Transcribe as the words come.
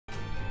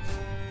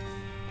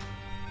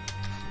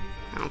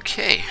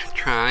Okay,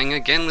 trying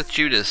again with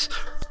Judas.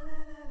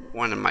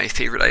 One of my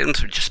favorite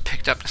items we just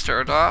picked up to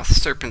start off,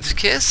 Serpent's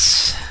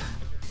Kiss.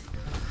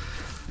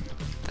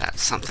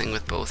 That's something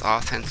with both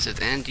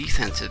offensive and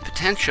defensive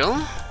potential.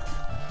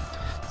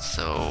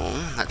 So,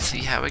 let's see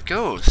how it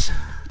goes.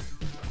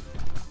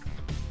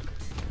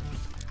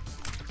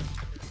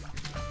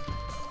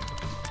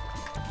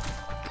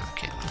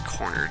 Okay, I'm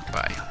cornered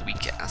by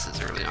weak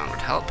asses early on would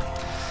help.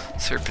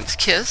 Serpent's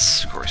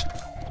Kiss, of course,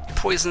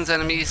 poisons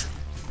enemies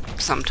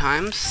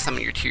sometimes. Some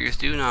of your tiers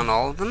do, not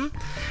all of them.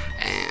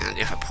 And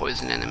if a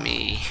poison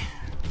enemy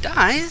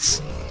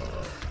dies,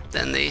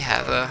 then they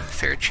have a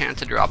fair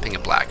chance of dropping a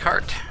black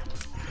heart.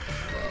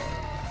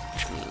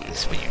 Which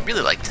means what you'd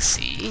really like to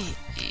see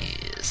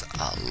is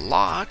a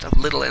lot of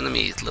little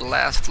enemies, little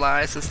ass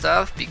flies and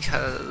stuff,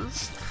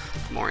 because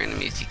the more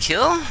enemies you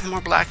kill, the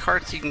more black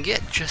hearts you can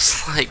get,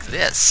 just like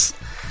this.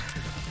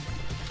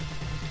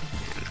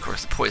 And of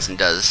course the poison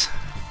does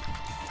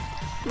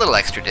a little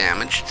extra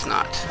damage. It's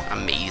not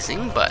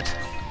amazing, but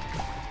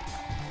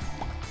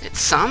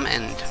it's some,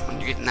 and when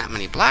you're getting that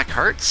many black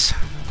hearts,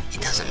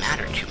 it doesn't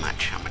matter too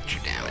much how much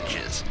your damage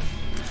is.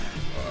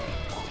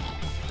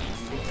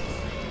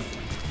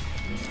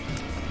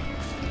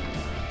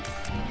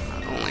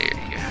 Not only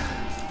are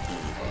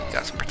you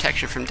got some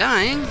protection from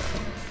dying,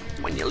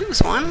 when you lose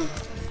one,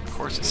 of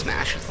course it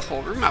smashes the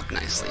whole room up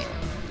nicely.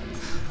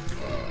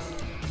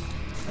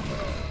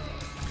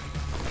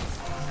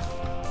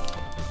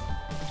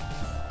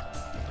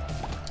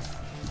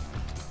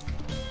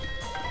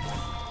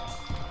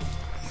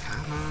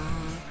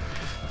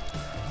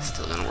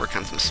 Still gonna work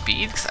on some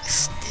speed because I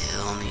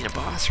still need a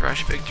boss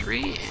rush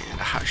victory and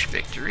a hush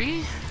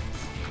victory.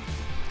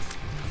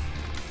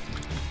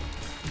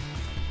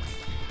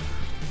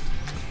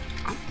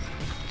 Oh,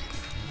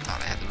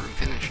 thought I had the room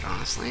finished,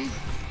 honestly.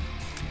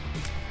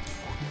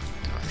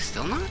 Do I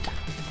still not?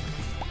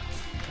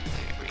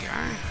 There we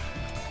are.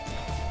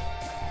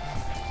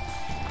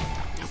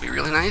 It would be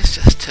really nice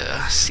just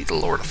to see the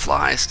Lord of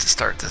Flies to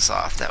start this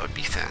off. That would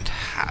be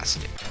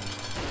fantastic.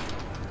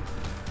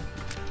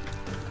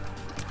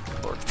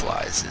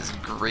 Flies is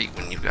great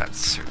when you've got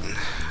certain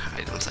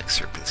items like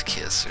Serpent's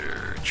Kiss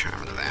or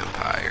Charm of the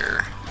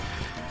Vampire.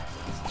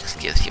 It just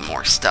gives you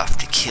more stuff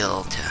to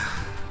kill to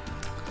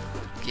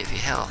give you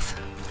health.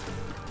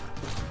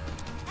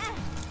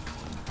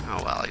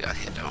 Oh well, I got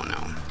hit. Oh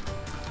no.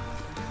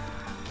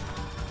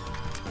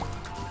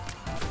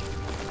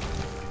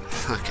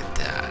 Look at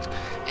that.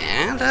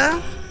 And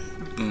a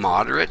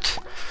moderate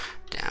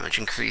damage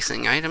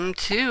increasing item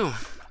too.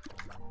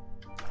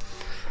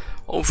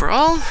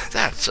 Overall,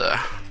 that's a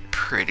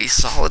pretty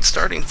solid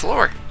starting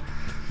floor.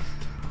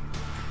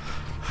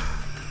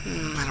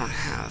 I don't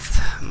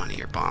have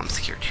money or bombs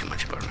to care too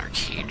much about an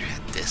arcade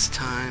at this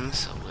time,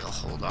 so we'll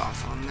hold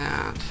off on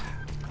that.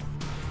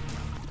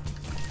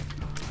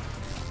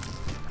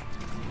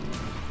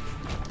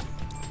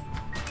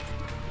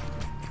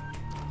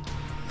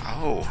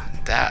 Oh,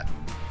 that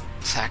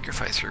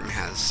sacrifice room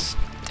has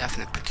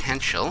definite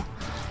potential.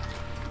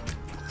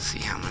 See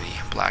how many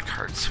black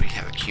hearts we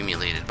have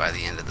accumulated by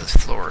the end of this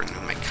floor, and we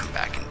might come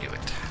back and do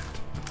it.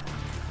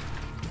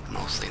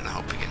 Mostly in the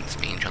hope of getting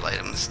some angel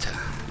items to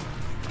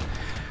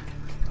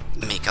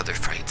make other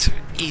fights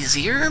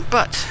easier,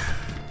 but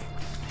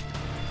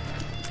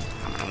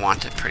I'm going to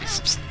want a pretty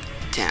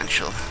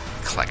substantial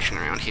collection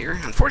around here.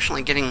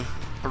 Unfortunately, getting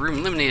a room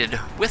eliminated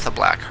with a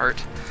black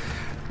heart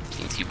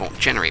means you won't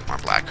generate more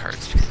black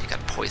hearts because you got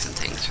to poison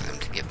things for them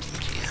to give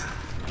them to you.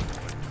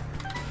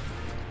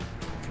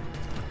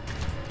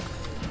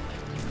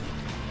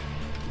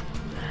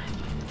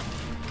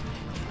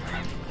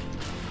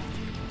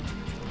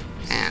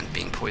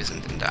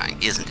 Poisoned and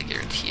dying isn't a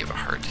guarantee of a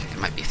heart. It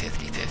might be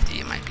 50-50,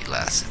 it might be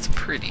less. It's a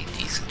pretty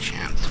decent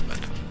chance, but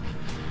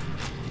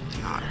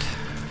not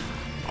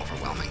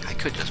overwhelming. I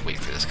could just wait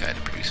for this guy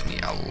to produce me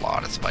a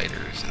lot of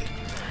spiders and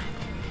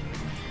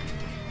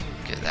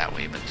get it that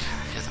way, but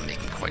it doesn't make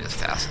them quite as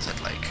fast as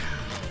I'd like.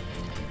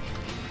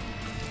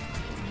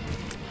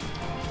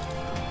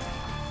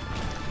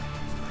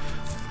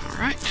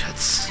 Alright,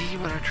 let's see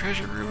what our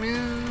treasure room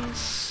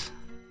is.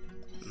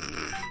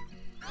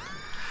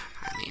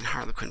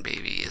 Harlequin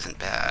Baby isn't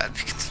bad,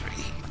 considering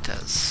he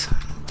does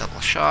double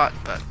shot,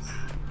 but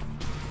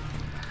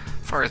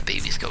as far as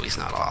babies go, he's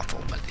not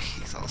awful, but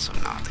he's also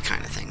not the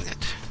kind of thing that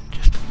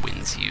just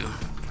wins you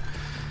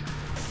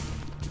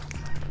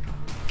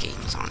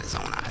games on his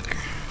own either.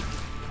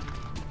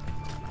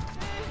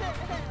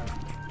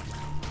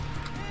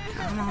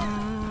 Come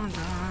on,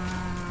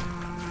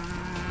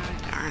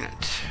 darn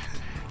it.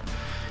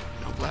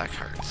 No black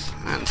hearts.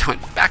 And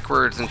went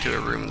backwards into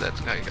a room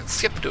that I got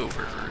skipped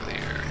over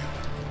earlier.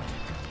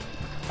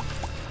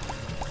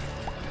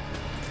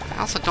 I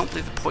also don't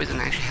believe the poison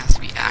actually has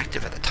to be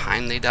active at the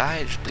time they die.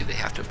 I just believe they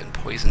have to have been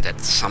poisoned at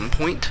some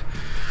point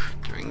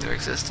during their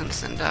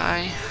existence and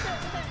die.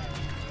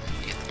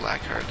 You get the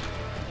black heart.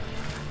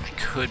 I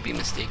could be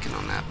mistaken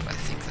on that, but I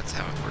think that's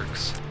how it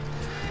works.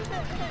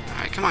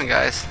 Alright, come on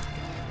guys.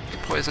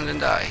 Get poisoned and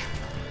die.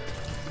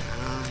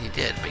 You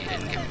did, but you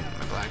didn't give me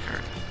my black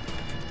heart.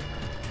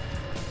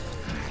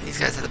 These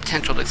guys have the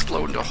potential to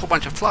explode into a whole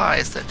bunch of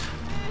flies that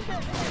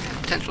have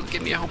the potential to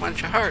give me a whole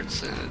bunch of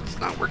hearts, and it's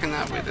not working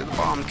that way. They're the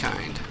bomb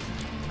kind.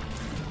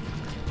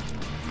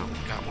 Oh,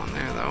 got one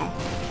there though.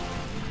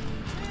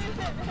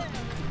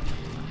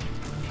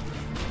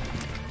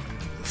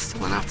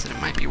 Still enough that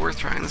it might be worth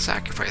trying the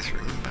sacrifice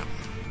room, but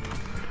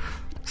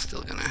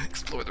still gonna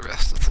explore the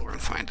rest of the floor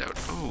and find out.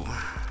 Oh,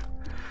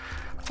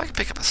 if I could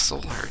pick up a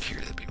soul heart here,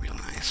 that'd be real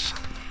nice.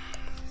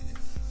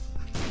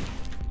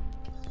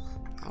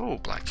 Oh,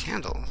 black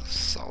candle,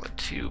 solid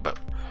too, but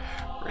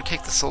we're gonna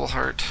take the soul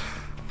heart.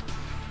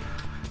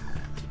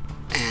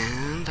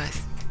 And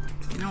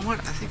you know what?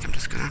 I think I'm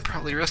just gonna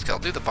probably risk. I'll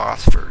do the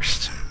boss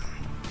first,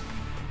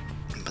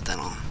 but then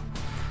I'll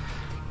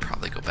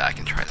probably go back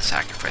and try the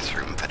sacrifice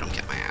room if I don't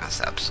get my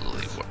ass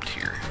absolutely whooped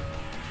here.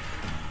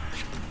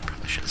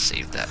 Probably should have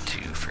saved that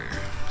too for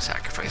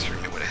sacrifice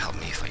room. It would have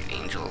helped me fight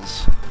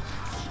angels.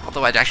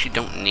 Although I actually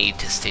don't need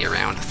to stay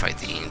around to fight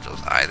the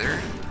angels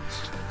either,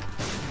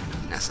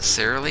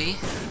 necessarily.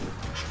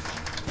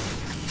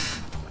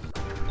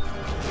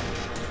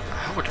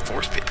 Oh,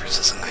 divorce papers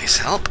is a nice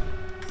help.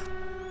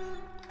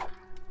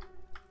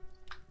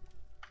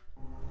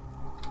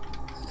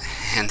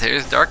 And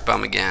there's Dark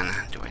Bum again.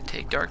 Do I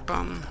take Dark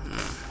Bum?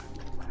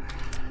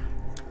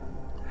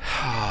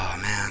 Oh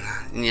man.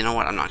 You know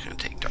what? I'm not going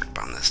to take Dark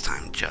Bum this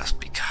time just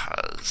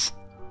because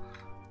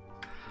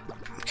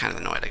I'm kind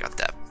of annoyed I got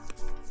that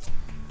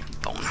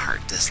bone heart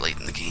this late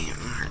in the game.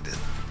 Or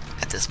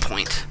at this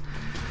point.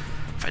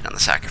 If I'd done the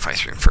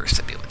sacrifice room first,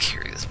 I'd be able to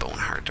carry this bone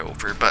heart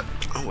over, but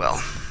oh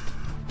well.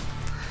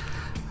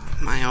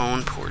 My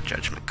own poor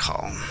judgment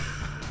call.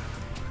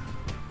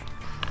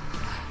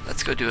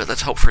 Let's go do it.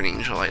 Let's hope for an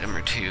angel item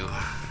or two.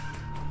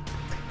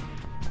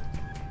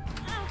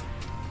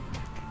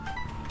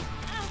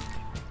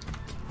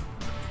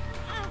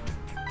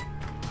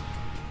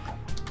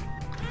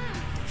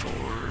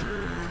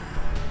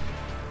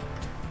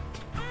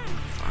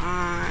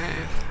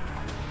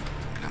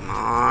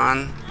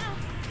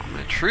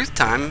 Truth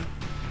time.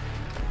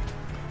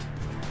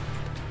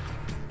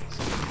 It's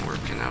not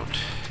working out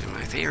in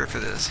my favor for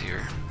this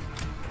here.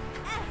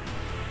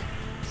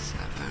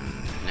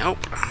 7. Nope.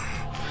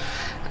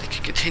 I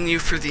could continue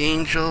for the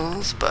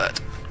angels, but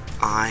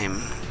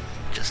I'm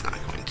just not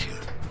going to.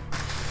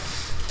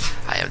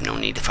 I have no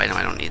need to fight him.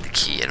 I don't need the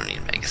key. I don't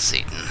need Mega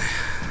Satan.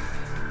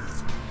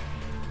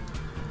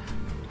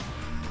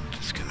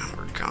 Just gonna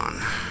work on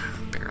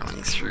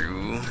barreling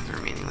through the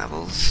remaining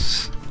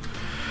levels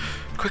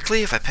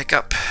quickly. If I pick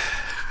up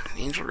an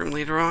angel room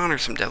later on or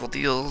some devil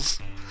deals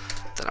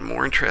that I'm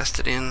more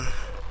interested in,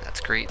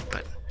 that's great,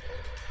 but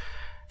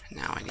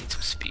now I need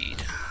some speed.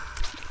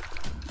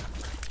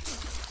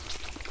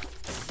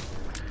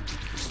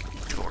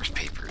 Divorce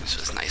papers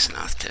was nice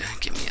enough to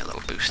give me a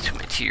little boost to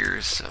my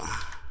tears, so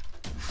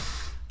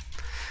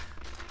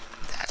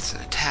that's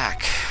an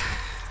attack.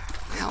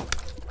 Help.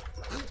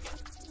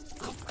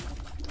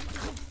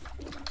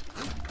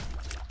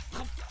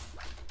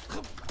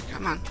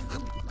 Come on.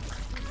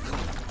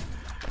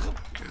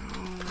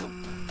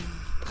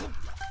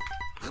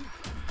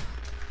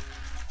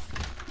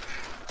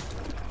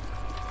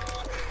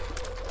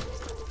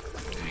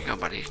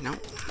 Buddy, nope,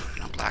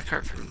 no black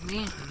heart for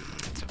me.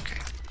 It's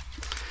okay.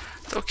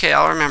 It's okay,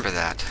 I'll remember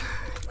that.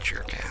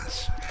 Jerk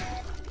ass.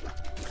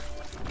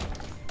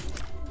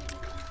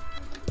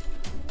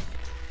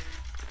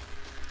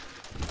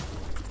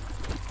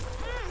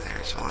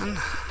 There's one.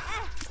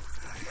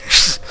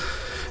 There's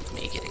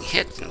me getting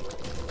hit and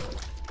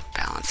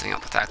balancing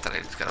out the fact that I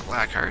just got a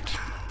black heart.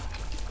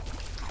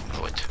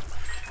 Although it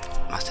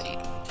must have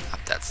eaten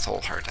up that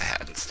soul heart I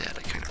had instead.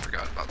 I kind of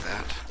forgot about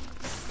that.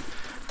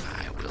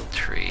 I will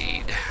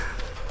trade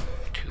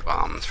 2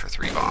 bombs for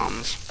 3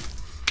 bombs.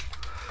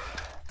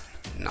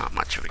 Not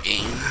much of a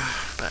gain,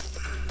 but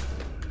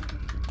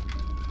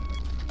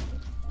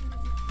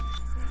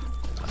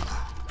well.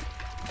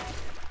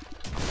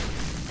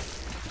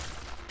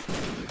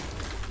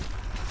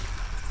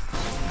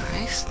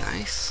 Nice,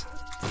 nice.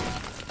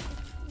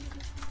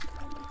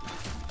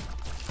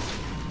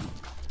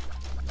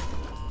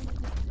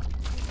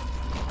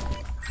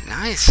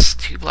 Nice,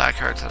 2 black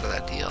hearts out of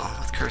that deal.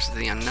 With Curse of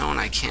the Unknown,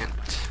 I can't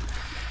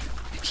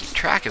keep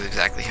track of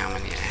exactly how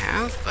many I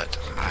have, but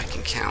I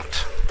can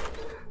count.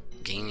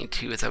 Gaining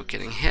 2 without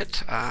getting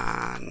hit.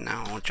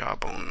 No,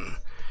 Jawbone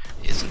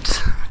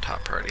isn't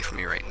top priority for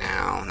me right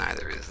now.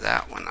 Neither is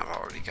that one. I've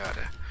already got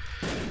a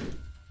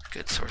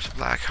good source of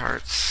black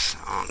hearts.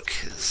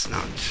 Ankh is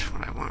not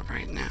what I want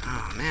right now.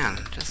 Oh man,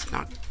 just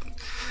not.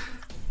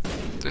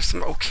 There's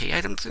some okay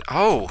items.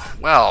 Oh,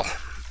 well,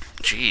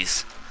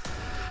 jeez.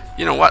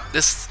 You know what?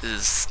 This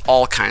is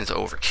all kinds of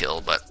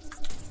overkill, but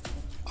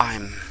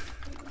I'm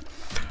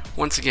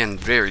once again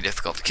very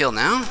difficult to kill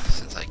now,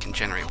 since I can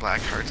generate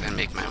black hearts and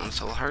make my own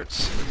soul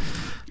hearts.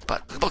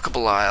 But Book of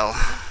Belial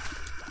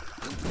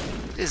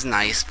is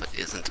nice, but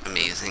isn't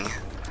amazing.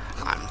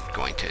 I'm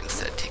going to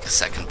instead take a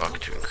second book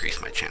to increase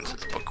my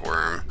chances of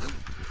bookworm.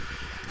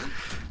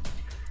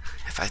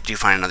 If I do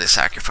find another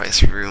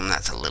sacrifice room,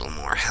 that's a little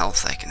more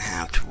health I can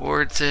have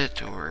towards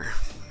it, or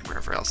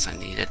wherever else I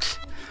need it.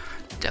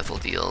 Devil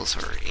deals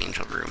or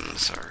angel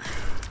rooms are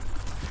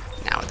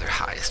now at their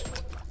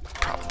highest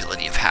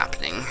probability of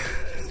happening,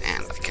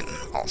 and I can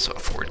also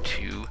afford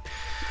to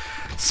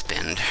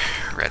spend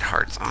red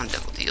hearts on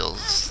devil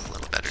deals a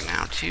little better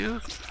now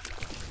too.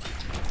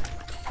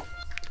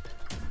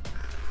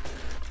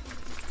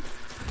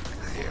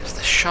 There's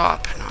the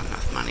shop, not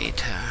enough money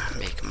to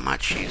make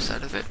much use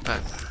out of it,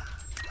 but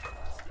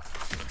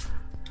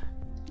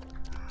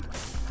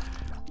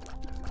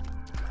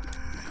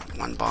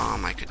one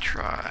bomb I could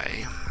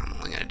try. I'm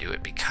only going to do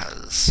it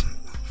because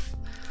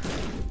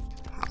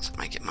I also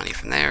might get money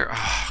from there.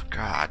 Oh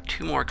god,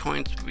 2 more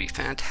coins would be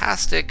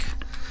fantastic,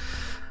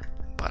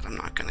 but I'm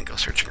not going to go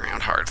searching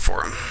around hard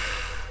for them.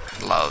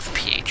 I love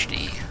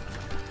PhD,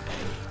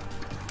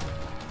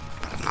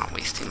 but I'm not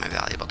wasting my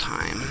valuable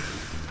time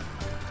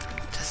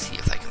to see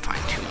if I can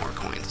find 2 more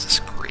coins to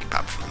scrape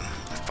up from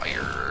the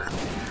fire or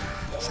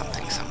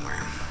something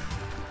somewhere.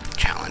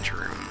 Challenge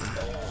room.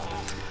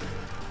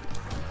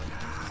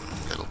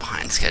 A little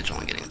behind schedule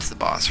and getting to the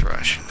boss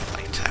rush. I'd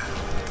like to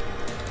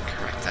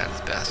correct that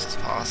as best as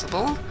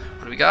possible.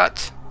 What do we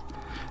got?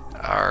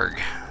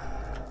 Arg.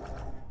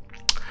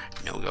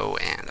 No go,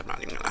 and I'm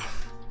not even gonna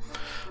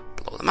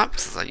blow them up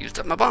since I used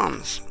up my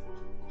bombs.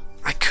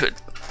 I could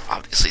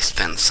obviously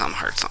spend some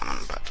hearts on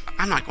them, but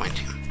I'm not going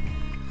to.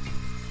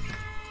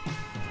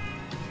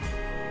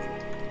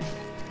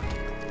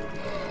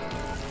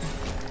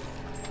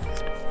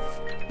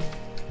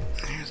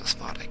 There's a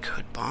spot I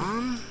could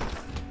bomb.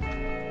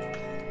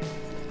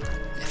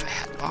 If I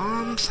had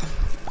bombs.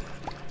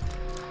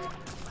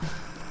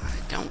 I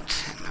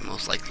don't, and my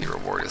most likely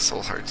reward is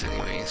soul hearts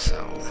anyway,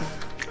 so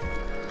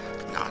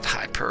not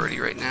high priority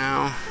right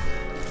now.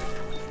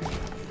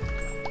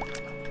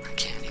 I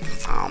can't even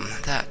farm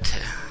that to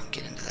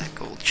get into that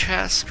gold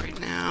chest right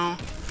now.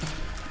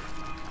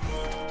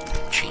 If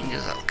it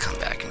changes, I'll come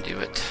back and do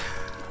it.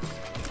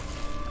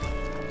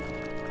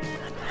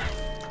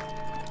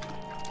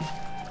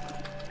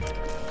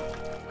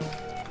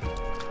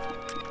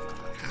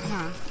 Come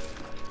on.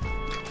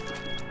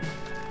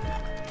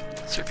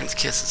 Serpent's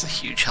Kiss is a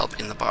huge help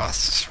in the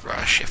boss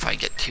rush if I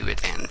get to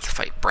it and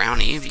fight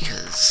Brownie,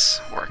 because,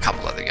 or a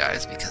couple other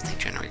guys, because they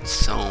generate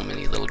so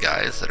many little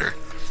guys that are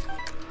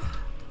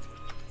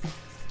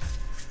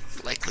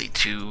likely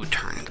to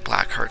turn into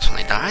black hearts when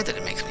they die that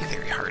it makes me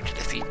very hard to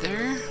defeat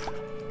there.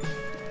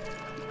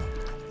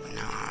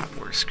 Not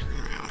worth screwing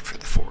around for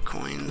the 4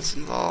 coins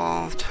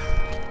involved.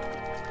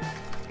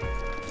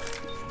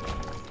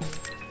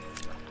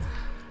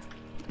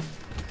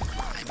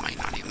 I might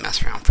not even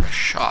mess around for a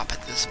shop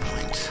at this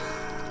point.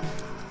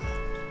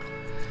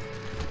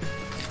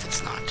 If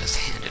it's not just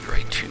handed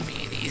right to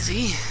me and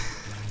easy.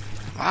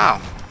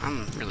 Wow,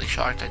 I'm really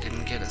shocked I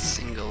didn't get a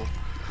single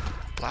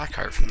black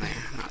heart from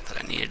there. Not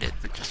that I needed it,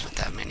 but just with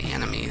that many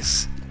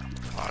enemies,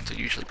 odds are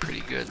usually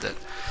pretty good that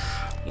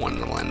one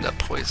will end up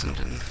poisoned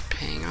and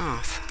paying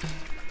off.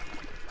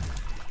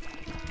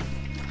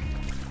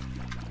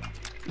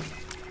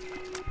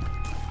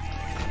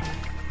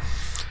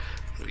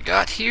 What do we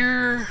got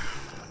here?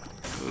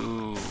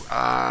 Ooh,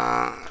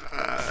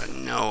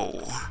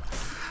 no.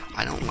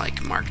 I don't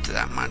like marked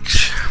that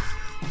much.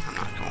 I'm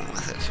not going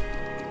with it.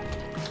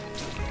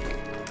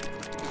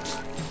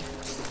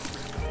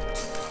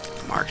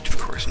 Marked, of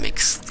course,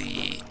 makes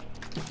the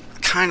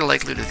kind of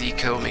like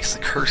Ludovico, makes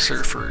the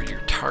cursor for your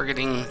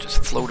targeting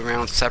just float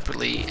around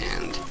separately,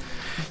 and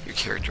your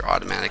character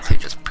automatically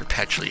just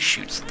perpetually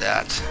shoots at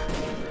that.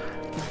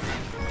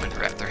 I would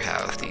rather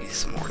have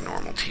these more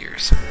normal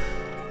tiers.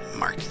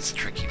 Marked is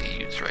tricky to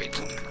use right,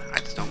 and I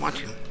just don't want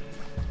to.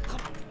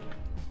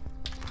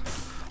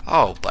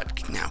 Oh,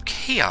 but now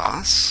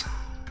Chaos,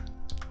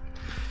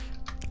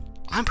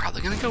 I'm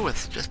probably going to go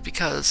with, just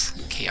because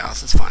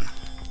Chaos is fun.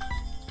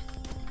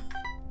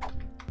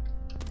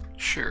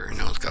 Sure,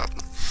 nose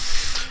goblin.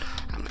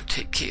 I'm going to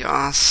take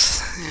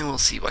Chaos, and we'll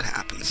see what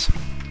happens.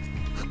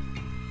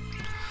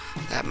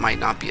 That might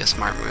not be a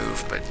smart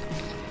move, but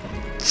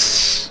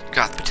it's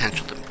got the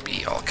potential to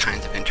be all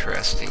kinds of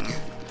interesting,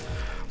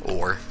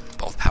 or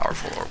both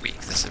powerful or weak.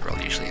 This is where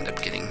I'll usually end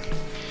up getting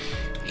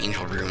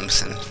angel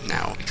rooms, and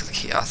now, because of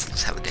Chaos, I'll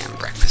just have a damn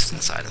breakfast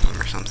inside of them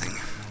or something.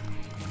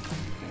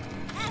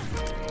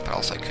 But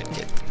also I could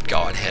get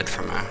Godhead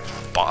from a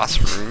boss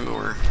room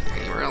or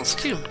anywhere else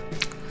too.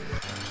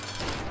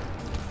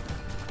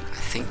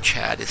 I think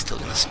Chad is still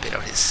going to spit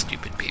out his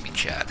stupid baby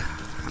Chad.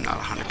 I'm not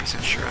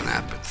 100% sure on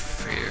that, but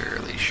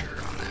fairly sure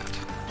on that.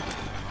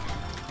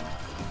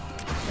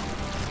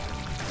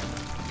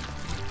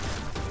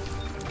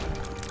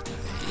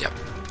 Yep.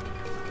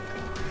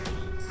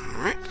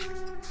 Alright.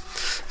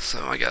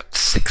 So I got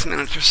 6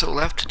 minutes or so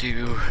left to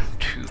do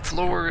 2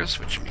 floors,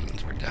 which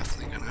means we're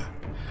definitely going to,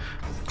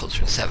 closer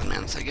to 7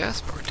 minutes I guess,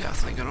 but we're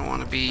definitely going to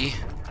want to be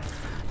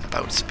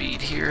about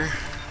speed here.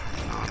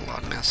 Not a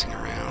lot of messing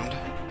around.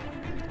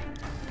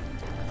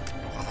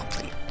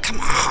 Come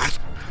on!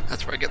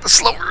 That's where I get the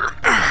slower.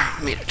 I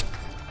made it.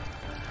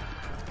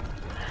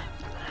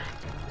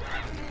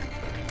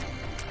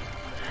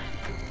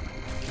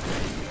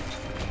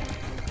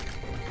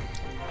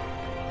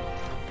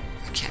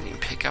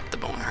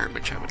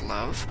 card, which I would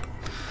love.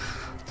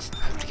 So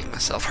I have to get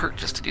myself hurt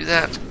just to do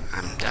that.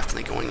 I'm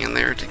definitely going in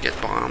there to get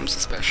bombs,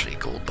 especially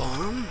gold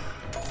bomb.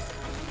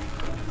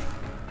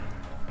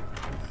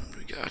 What do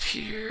we got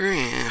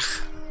here?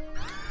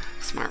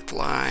 Smart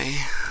fly.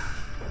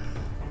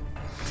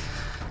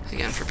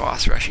 Again, for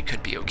boss rush, he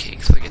could be okay,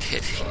 because if I get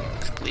hit,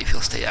 I believe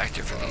he'll stay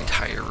active for the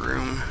entire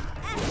room.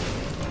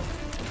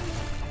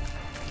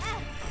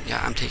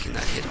 Yeah, I'm taking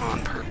that hit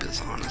on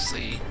purpose,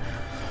 honestly.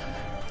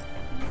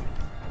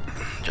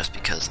 Just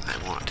because I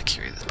want to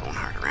carry this bone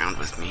heart around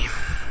with me.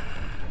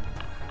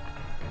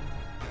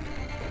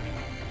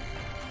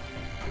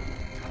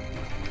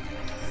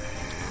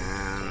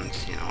 And,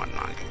 you know what,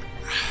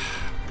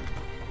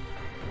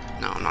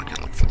 no, I'm not going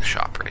to look for the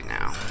shop right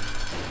now.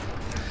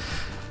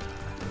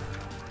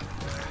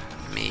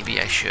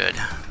 Maybe I should,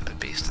 but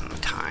based on the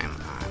time,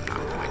 I'm not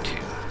going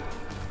to.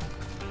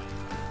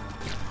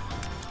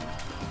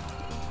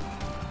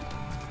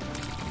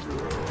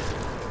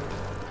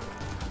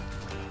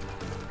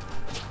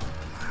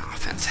 My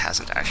offense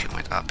hasn't actually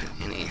went up in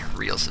any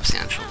real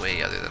substantial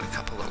way other than a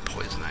couple little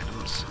poison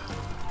items.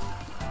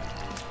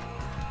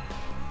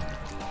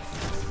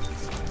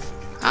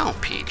 Oh,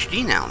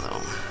 PhD now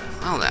though.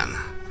 Well then.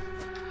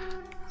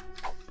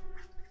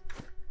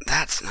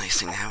 That's a nice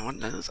thing to have. What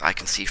is I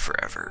can see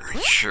forever?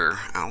 Sure,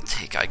 I'll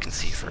take I can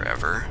see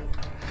forever.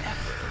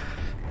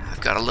 I've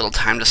got a little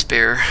time to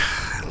spare.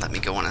 Let me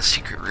go on a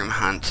secret room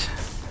hunt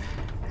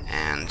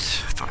and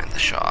find the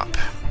shop,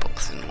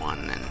 both in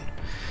one, and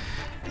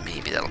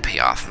maybe that'll pay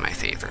off in my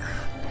favor.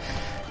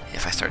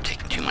 If I start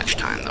taking too much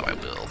time, though, I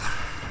will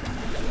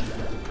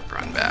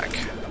run back.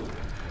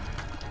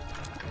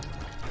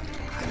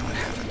 I don't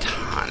have a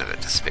ton of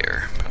it to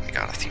spare, but I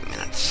got a few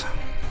minutes.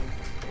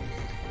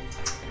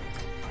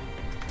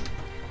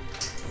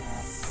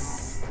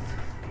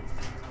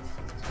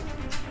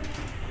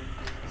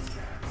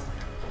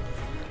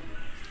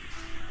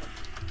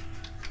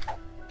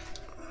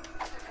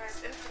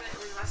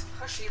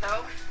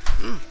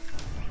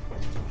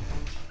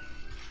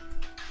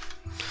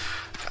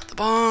 Got the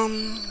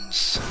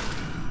bombs.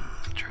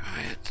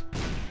 Try it.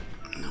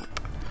 Nope.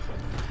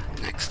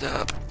 Next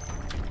up.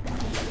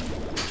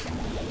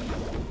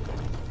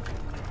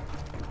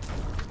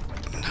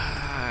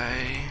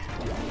 Die.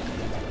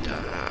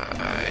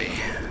 Die.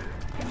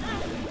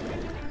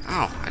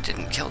 Oh, I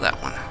didn't kill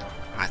that one.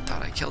 I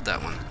thought I killed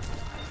that one.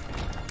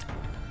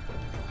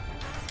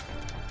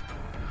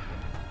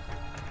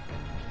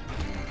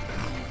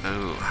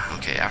 Oh,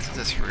 okay, after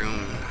this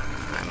room,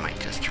 I might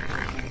just turn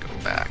around and go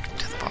back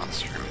to the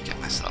boss room and get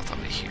myself out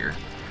of here.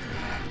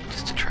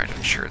 Just to try to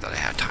ensure that I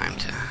have time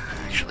to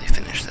actually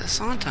finish this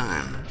on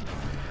time.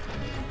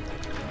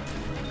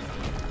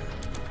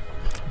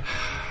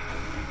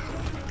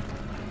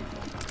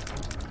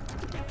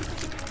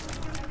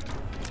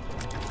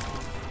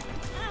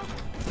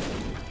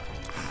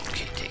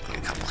 Okay, taking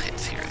a couple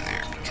hits here and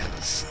there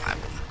because I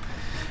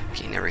will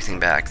gain everything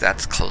back.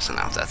 That's close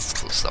enough. That's as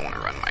close as I want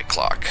to run my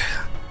clock.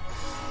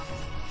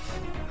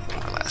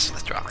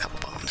 Let's drop a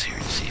couple bombs here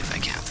and see if I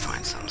can't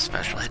find something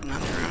special hidden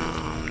under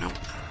them. Nope.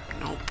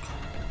 Nope.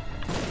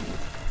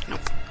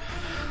 Nope.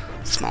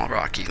 Small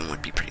rock even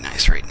would be pretty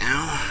nice right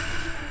now.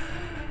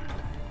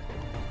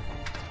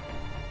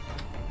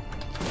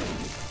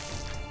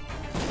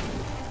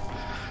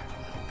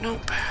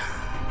 Nope.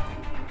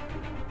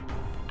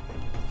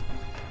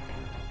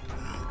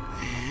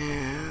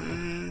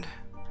 And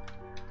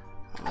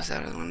what was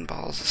that other one?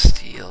 Balls of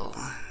steel.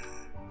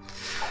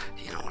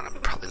 You know what, I'm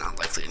probably not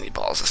likely to need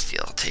balls of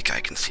steel. I'll take I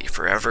can see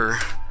forever.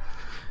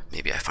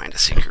 Maybe I find a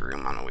secret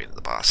room on the way to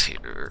the boss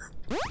here.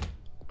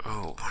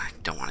 Oh, I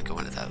don't want to go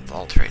into that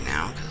vault right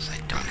now because I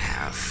don't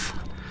have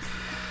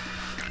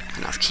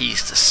enough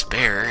keys to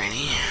spare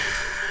any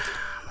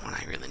when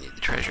I really need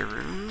the treasure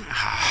room.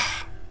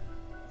 I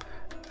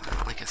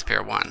only can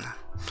spare one.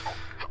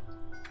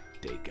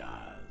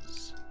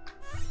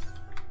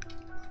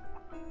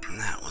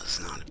 That was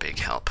not a big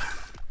help.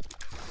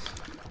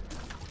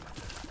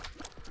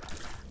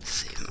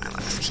 Saving my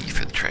last key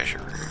for the treasure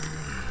room.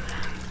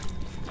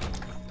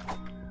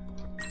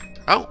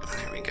 Oh,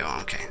 there we go.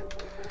 Okay.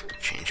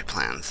 Change of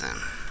plans then.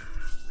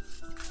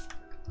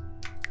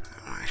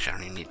 Oh, actually, I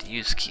don't even need to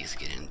use keys to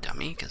get in,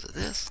 dummy, because of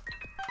this.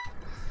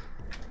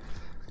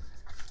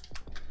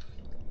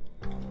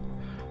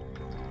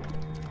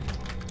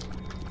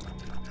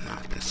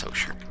 Not even so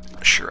sure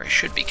I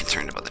should be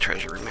concerned about the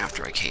treasure room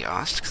after I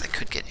chaosed, because I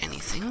could get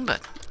anything,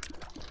 but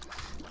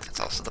that's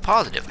also the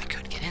positive. I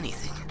could get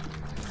anything.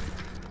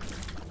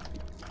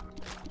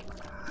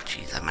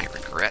 Jeez, I might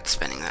regret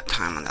spending that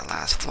time on that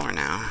last floor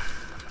now.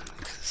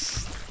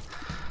 Because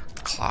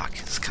the clock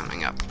is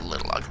coming up a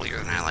little uglier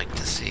than I like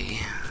to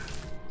see.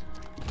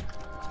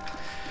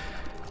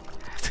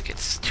 If it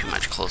gets too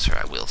much closer,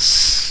 I will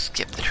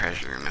skip the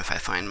treasure room if I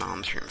find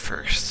Mom's room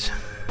first.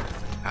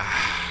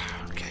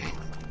 Okay.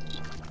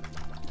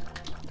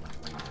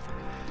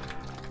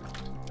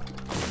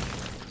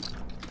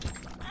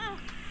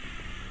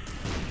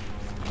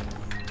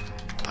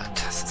 But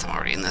since I'm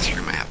already in this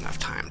room, I have enough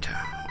time to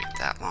wait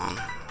that long.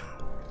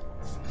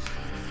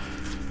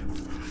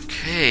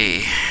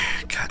 Okay,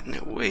 cutting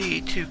it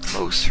way too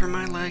close for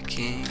my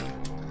liking.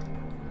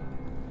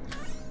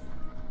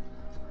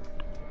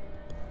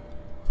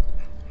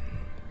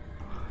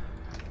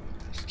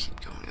 Just keep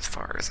going as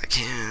far as I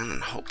can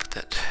and hope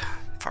that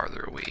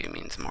farther away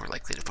means more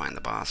likely to find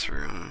the boss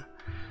room.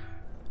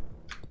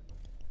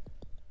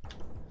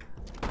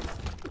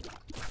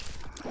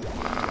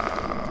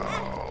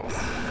 Wow,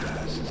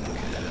 this isn't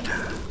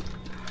good.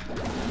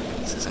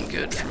 This isn't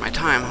good for my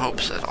time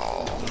hopes at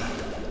all.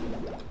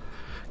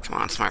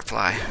 Come on, smart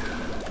fly.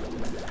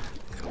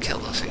 Go kill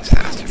those things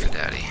faster for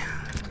daddy.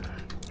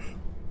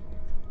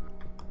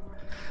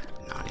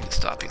 Not even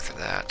stopping for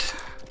that.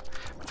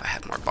 If I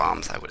had more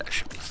bombs, I would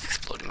actually be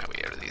exploding my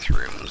way out of these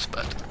rooms,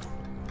 but...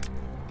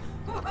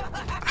 Oh,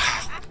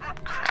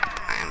 crap.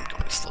 I am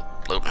going to slow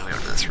bloat my way out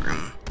of this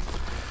room.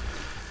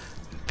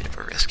 Bit of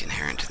a risk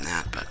inherent in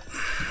that, but...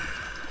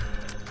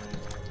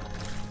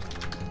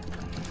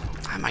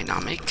 I might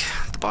not make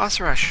the boss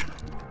rush.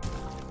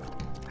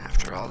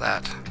 After all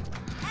that.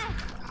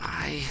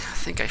 I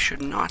think I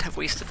should not have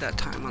wasted that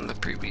time on the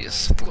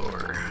previous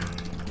floor.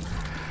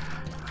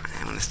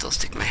 I'm gonna still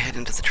stick my head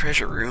into the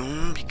treasure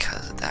room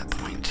because at that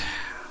point...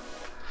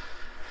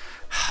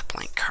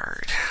 blank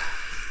card.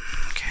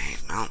 Okay,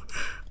 well,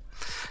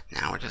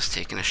 now we're just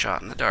taking a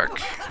shot in the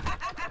dark.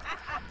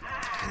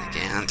 And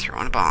again,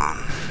 throwing a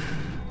bomb.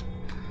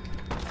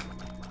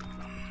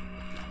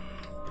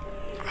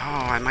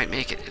 Oh, I might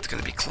make it. It's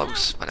gonna be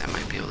close, but I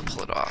might be able to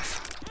pull it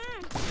off.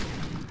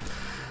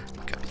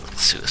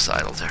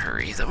 Suicidal to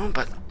hurry though,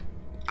 but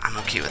I'm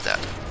okay with that.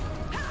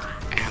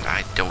 And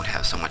I don't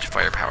have so much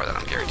firepower that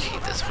I'm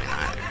guaranteed this win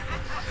either.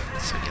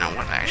 So you know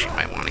what, I actually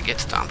might want to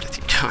get stomped a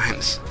few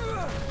times.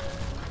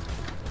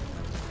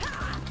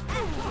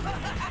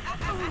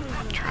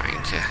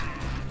 Trying to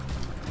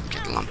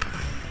get a lump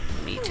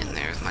of meat in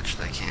there as much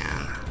as I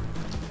can.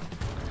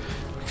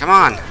 Come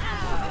on!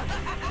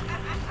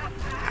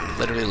 I'm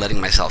literally letting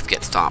myself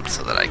get stomped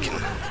so that I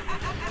can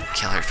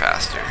kill her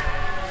faster.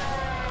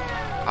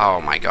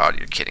 Oh my god,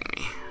 you're kidding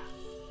me.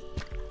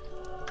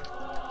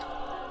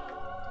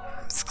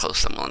 It's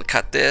close, I'm willing to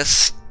cut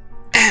this.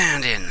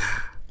 And in.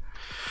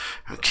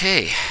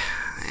 Okay.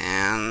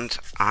 And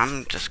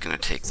I'm just going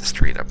to take the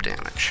straight up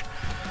damage.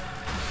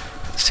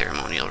 The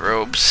ceremonial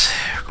robes.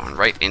 Going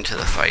right into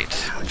the fight,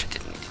 which I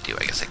didn't need to do.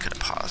 I guess I could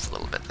have paused a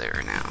little bit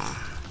there now.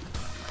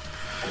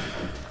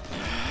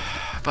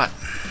 But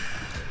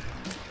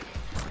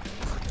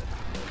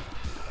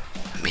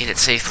I made it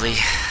safely.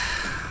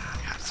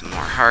 Some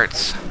more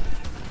hearts.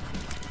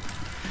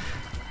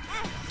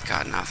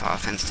 Got enough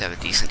offense to have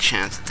a decent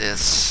chance at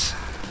this.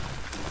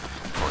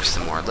 Of course,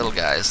 some more little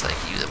guys like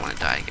you that want to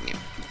die, give me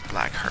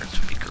black hearts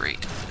would be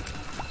great.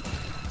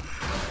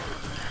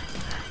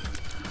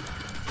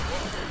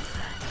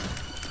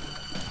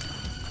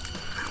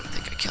 I don't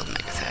think I killed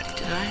Megathaddy,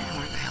 did I?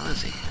 Where the hell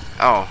is he?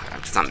 Oh,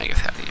 it's not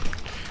Megathaddy.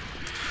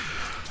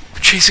 We're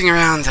chasing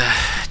around the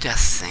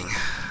death thing.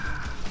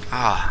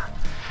 Ah.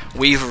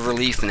 Wave of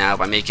relief now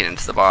by making it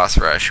into the boss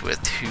rush with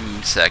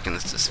 2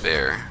 seconds to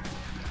spare.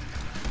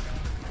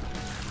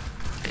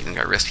 I even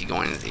got risky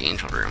going into the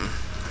angel room,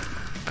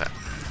 but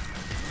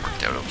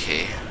worked out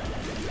okay.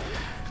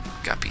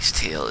 Guppy's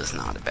tail is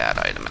not a bad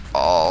item at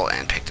all,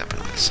 and picked up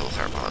another soul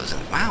heart while I was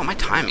in. Wow, my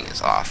timing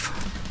is off.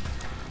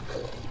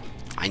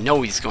 I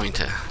know he's going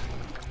to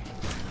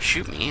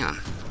shoot me on.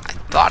 I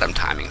thought I'm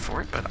timing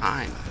for it, but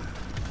I'm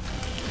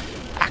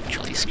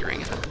actually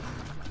screwing it up.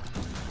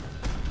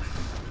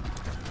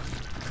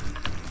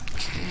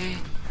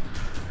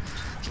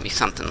 Give me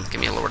something,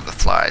 give me a Lord of the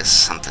Flies,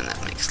 something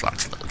that makes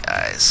lots of little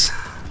guys.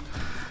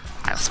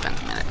 I'll spend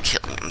a minute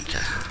killing them to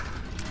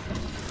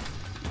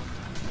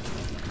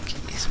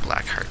get these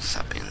black hearts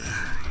up in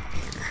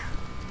here.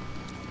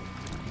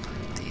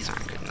 These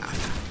aren't good enough.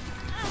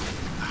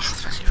 Oh,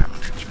 especially if I'm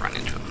going to just run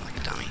into them like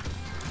a dummy.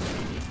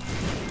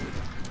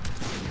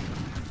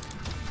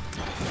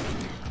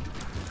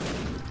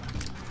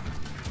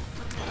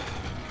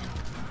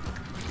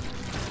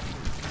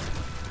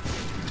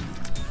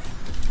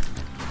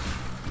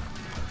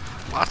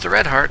 Lots of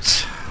red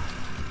hearts.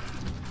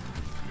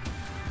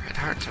 Red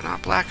hearts are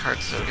not black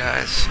hearts though,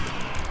 guys.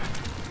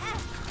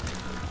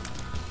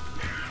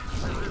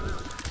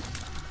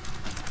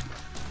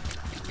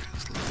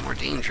 It's a little more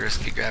dangerous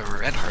if you grab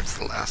red hearts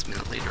the last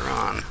minute later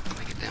on. When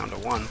I get down to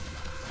 1.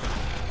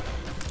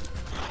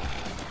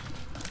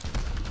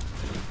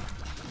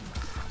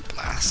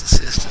 Blast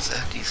assist is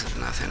a decent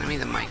enough enemy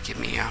that might give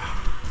me a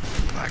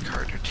black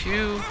heart or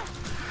 2.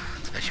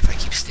 Especially if I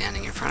keep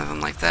standing in front of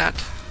them like that.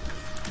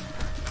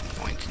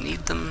 Going to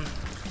need them.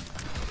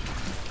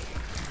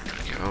 There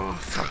we go, a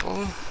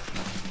couple.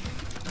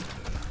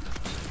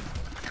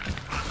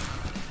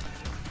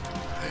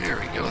 There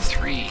we go,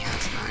 3.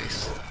 That's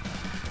nice.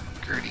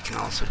 Gertie can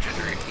also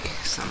generate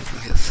some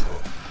from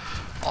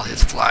all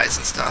his flies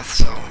and stuff,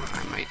 so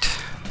I might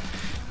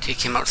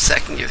take him out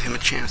second, give him a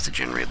chance to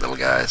generate little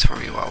guys for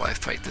me while I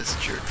fight this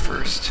jerk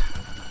first.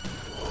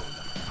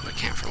 I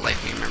can't for the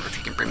life of me remember if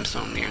he can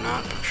brimstone me or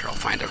not, but I'm sure I'll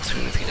find out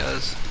soon if he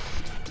does.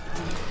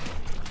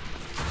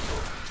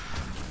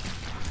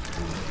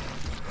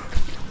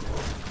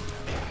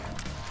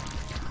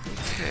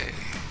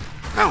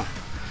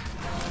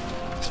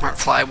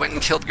 fly went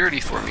and killed Gertie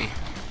for me.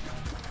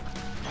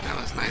 That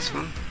was a nice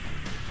one.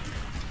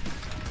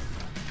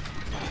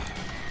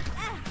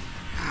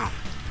 Ow.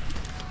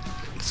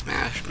 Getting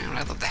smashed. Man,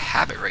 I love the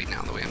habit right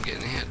now, the way I'm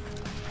getting hit.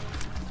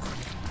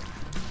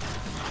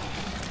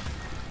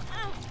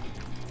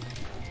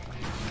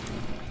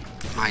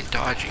 My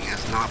dodging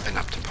has not been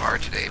up to par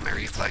today. My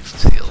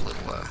reflexes feel a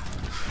little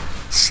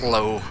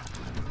slow.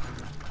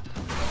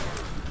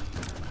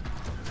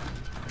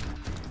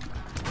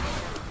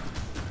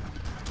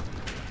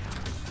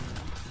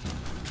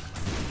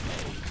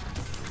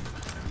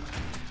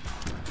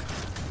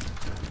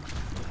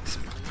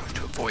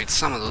 To avoid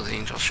some of those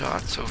angel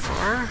shots so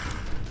far.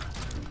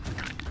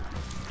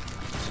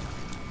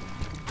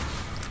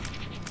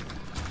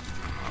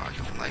 Oh, I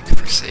don't like the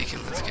Forsaken.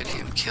 Let's get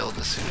him killed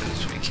as soon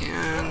as we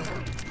can.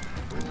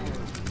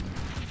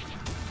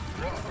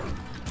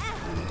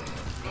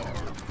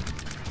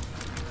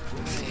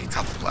 See a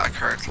couple black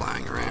hearts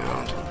lying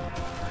around.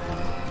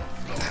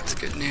 That's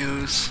good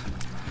news.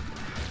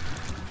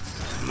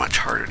 Much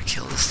harder to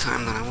kill this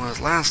time than I was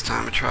last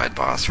time I tried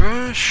boss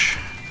rush.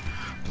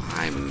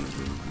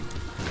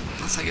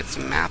 Unless I get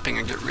some mapping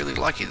or get really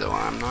lucky though,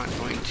 I'm not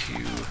going to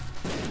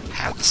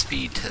have the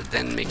speed to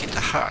then make it to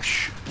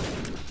Hush.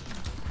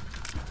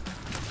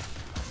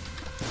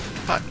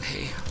 But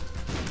hey,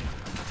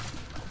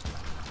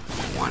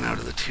 1 out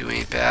of the 2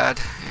 ain't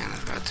bad, and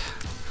I've got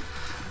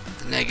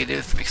the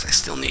negative because I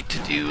still need to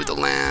do the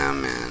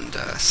Lamb and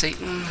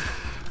Satan.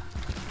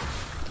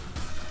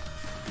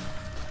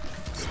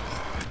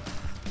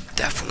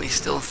 Definitely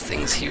still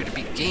things here to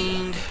be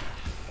gained.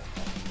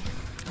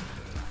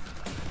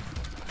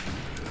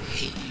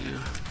 Hate you.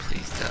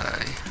 Please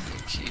die.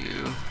 Thank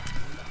you.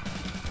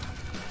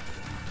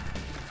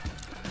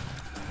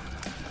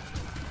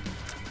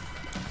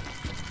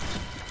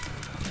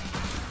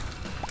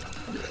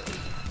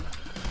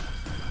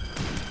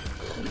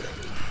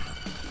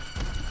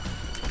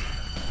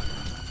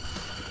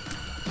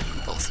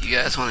 Both of you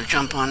guys want to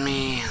jump on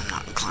me. I'm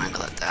not inclined to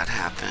let that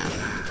happen.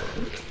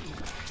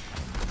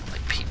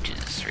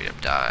 Straight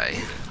up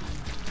die.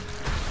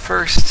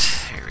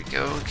 First, here we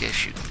go.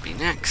 Guess you can be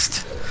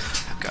next.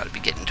 I've got to be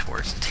getting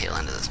towards the tail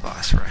end of this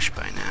boss rush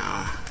by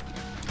now.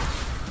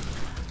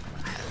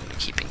 I haven't been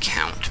keeping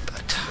count,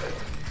 but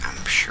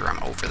I'm sure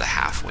I'm over the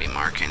halfway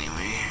mark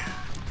anyway.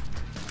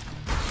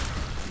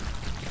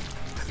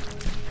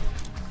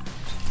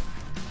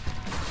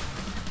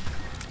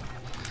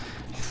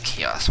 If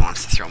Chaos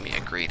wants to throw me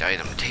a great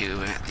item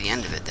too at the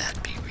end of it,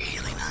 that'd be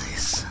really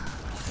nice.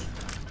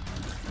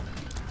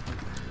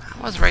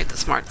 I was right, the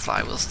smart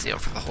fly will steal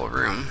for the whole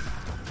room.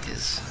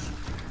 His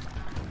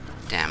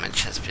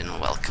damage has been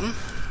welcome.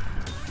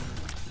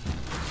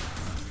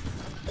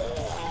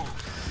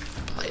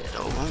 Played it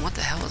over. What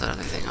the hell was that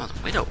other thing? Oh,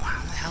 the Widow.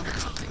 How the hell did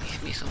something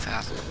hit me so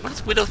fast? What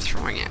is Widow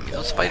throwing at me?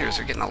 Those spiders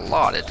are getting a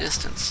lot of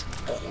distance.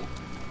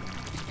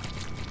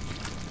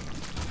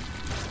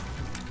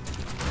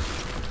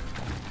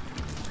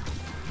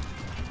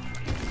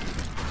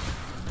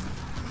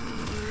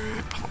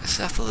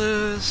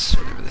 Polycephalus,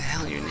 whatever the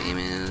hell your name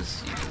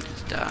is, you can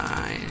just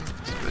die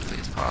as quickly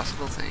as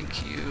possible,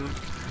 thank you.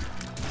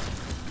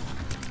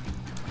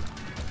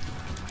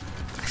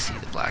 I see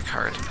the black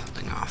heart, I'm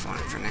holding off on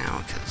it for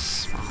now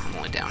because, well, I'm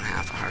only down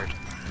half a heart.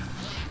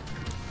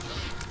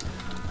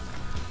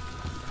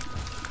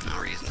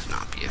 No reason to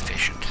not be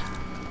efficient.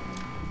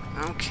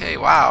 Okay,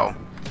 wow.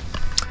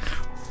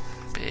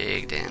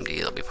 Big damn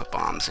deal, we put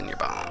bombs in your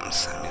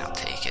bombs. I mean, I'll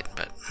take it,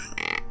 but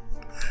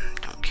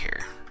don't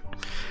care.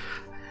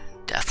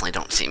 Definitely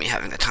don't see me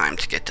having the time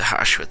to get to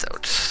Hush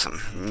without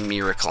some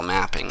miracle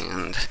mapping,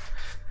 and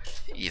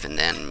even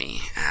then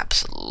me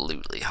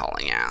absolutely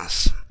hauling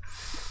ass.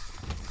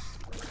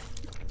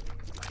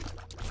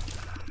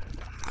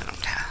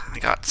 I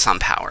got some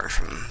power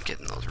from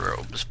getting those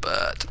robes,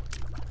 but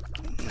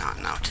not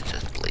enough to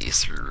just blaze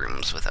through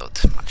rooms without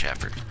much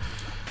effort.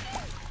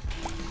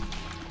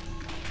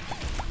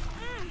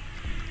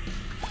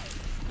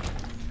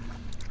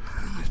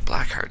 Well,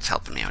 Blackheart's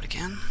helping me out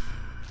again.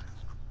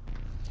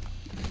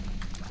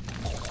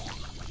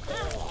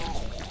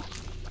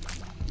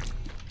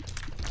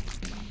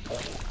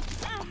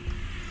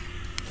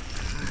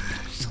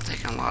 Still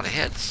taking a lot of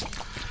hits.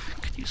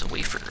 Could use a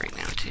wafer right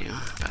now too,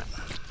 but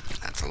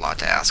that's a lot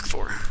to ask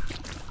for.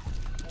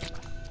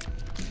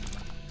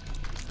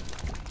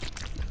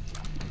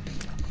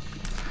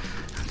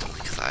 That's only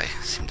because I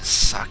seem to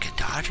suck at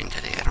dodging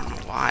today. I don't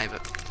know why,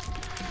 but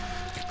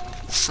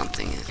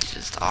something is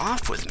just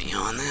off with me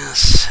on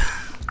this.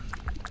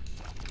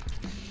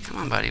 Come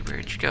on, buddy,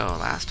 where'd you go?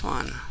 Last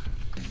one.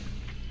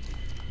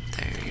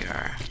 There you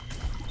are.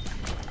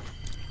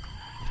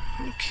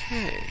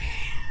 Okay.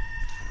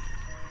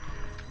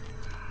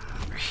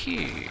 Over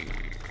here.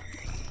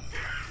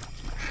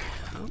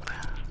 Oop.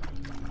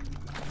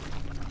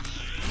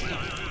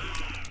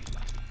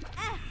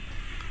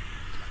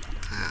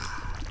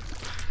 Oh.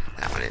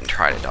 That one didn't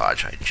try to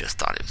dodge, I just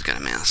thought it was gonna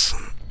miss.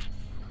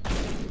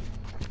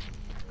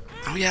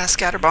 Oh yeah,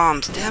 scatter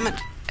bombs, damn it!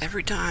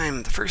 Every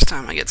time, the first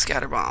time I get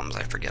scatter bombs,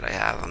 I forget I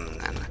have them, and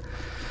then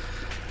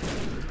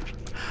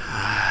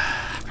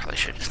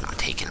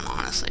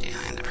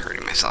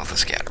myself with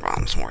scatter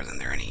bombs more than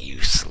they're any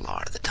use a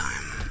lot of the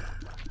time.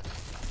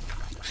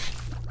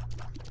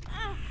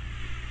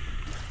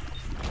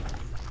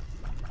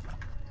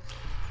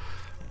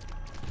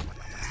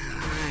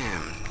 And I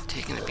am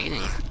taking a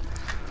beating.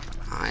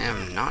 I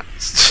am not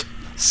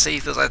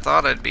safe as I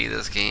thought I'd be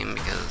this game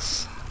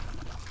because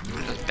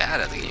I'm just bad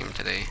at the game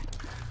today.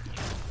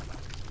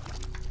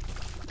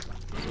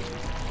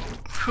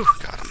 Whew,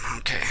 got him.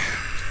 Okay.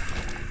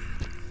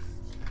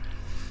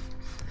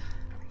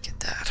 Get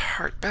that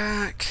heart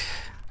back.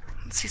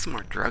 Let's see some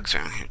more drugs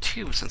around here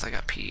too since I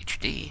got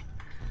PhD.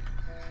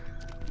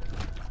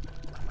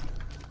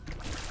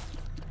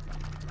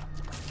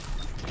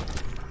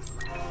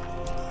 There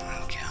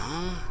we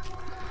go.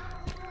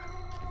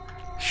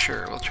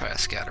 Sure, we'll try a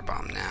scatter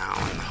bomb now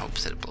in the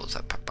hopes that it blows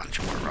up a bunch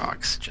of more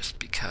rocks just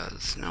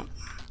because. Nope.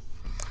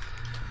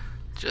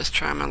 Just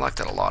trying my luck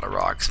that a lot of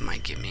rocks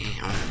might give me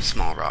a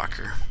small rock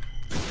or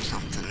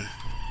something.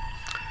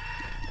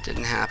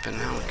 Didn't happen.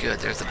 Oh good,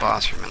 there's the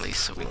boss room at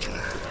least so we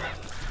can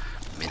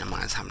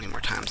minimize how many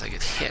more times I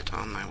get hit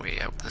on my way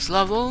out this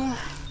level.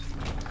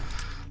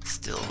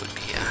 Still would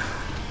be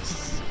a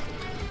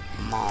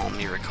small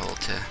miracle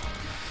to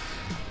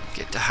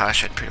get to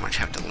Hush. I'd pretty much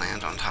have to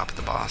land on top of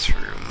the boss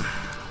room.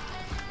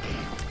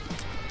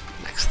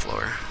 Next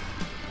floor.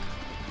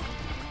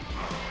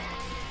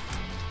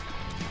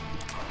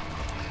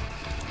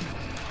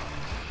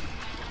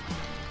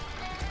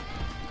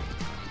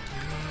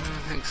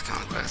 Thanks,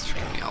 Conquest, for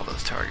giving me all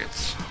those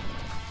targets.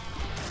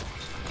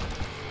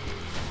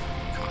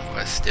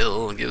 Conquest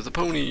still gives the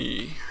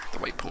pony. The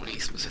white pony,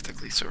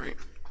 specifically, sorry.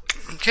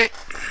 Okay.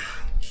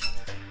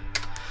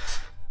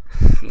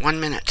 1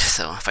 minute,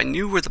 so if I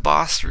knew where the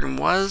boss room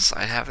was,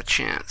 I'd have a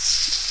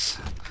chance.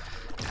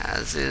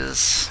 As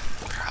is,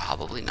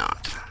 probably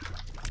not.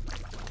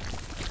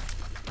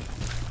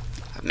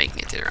 I'm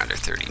making it there under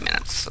 30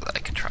 minutes so that I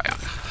could try on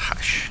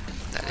Hush.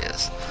 That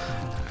is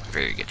a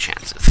very good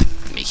chance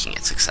of making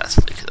it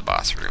successfully to the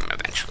boss room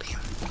eventually.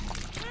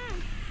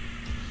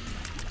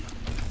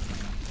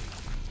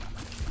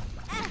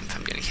 If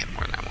I'm getting hit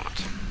more than I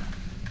want.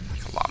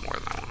 Like a lot more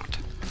than I want.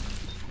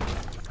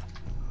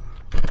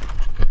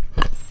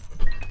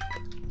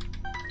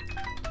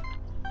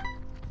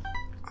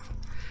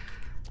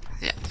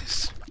 Yeah,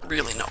 there's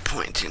really no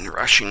point in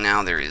rushing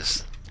now. There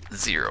is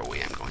zero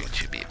way I'm going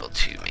to be able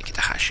to make it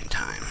to Hush in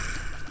time.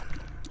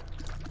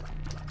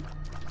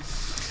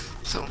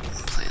 So,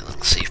 play a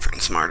little safer and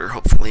smarter,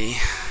 hopefully.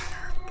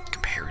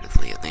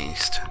 Comparatively, at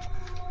least.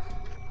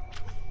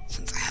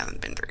 Since I haven't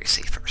been very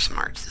safe or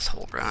smart this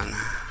whole run.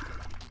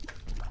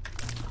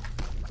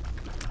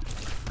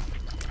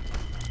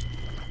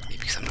 Maybe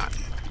because I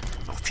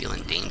don't feel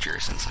in danger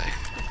since I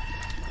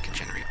can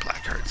generate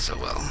black hearts so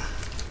well.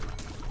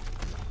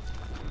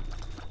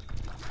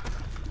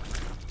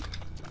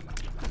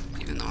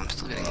 Even though I'm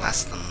still getting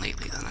less than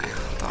lately than I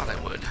thought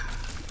I would.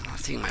 I'm not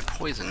seeing my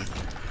poison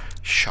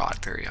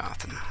shot very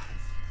often.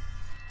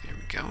 There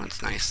we go,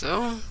 it's nice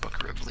though. Book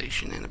of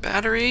Revelation and a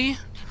battery.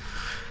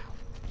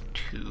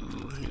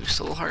 2 new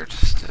soul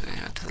hearts to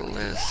add to the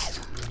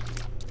list.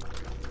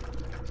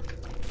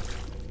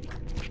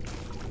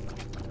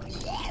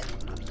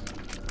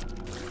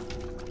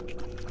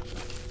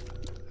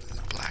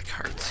 Black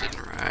heart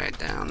sitting right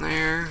down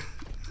there.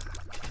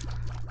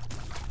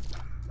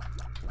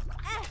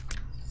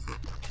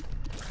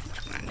 Which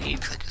I'm gonna need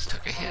because I just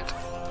took a hit.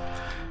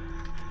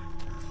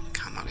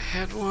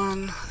 Head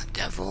one, the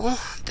devil.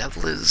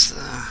 Devil is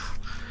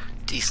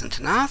decent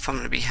enough. I'm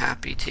going to be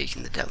happy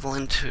taking the devil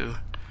into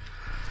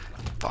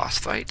boss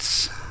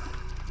fights.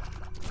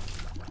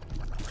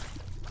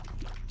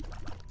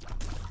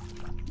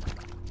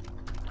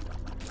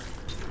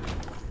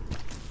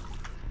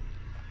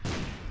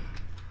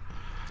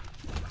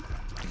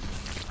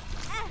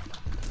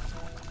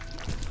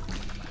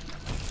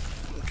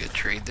 Good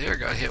trade there.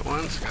 Got hit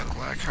once. Got a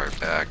black heart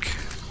back.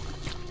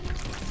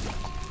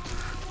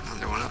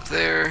 One up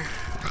there.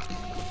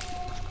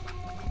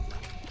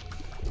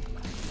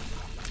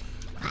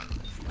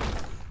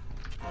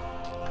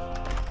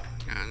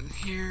 Got in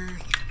here.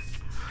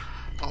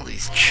 All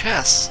these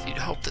chests, you'd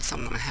hope that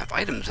some of them have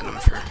items in them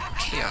for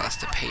chaos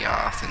to pay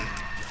off and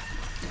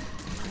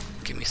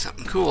give me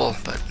something cool,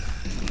 but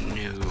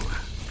no.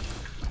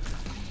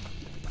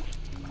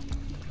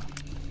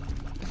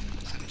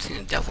 So I haven't seen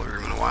a devil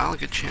room in a while. A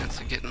good chance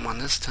of getting one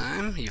this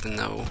time, even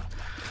though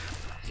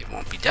it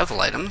won't be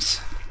devil items.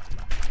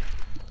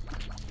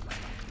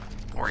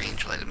 Or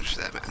angel items for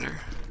that matter.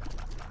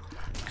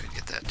 Could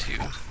get that too.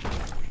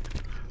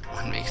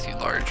 One makes you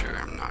larger.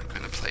 I'm not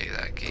going to play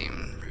that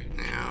game right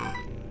now.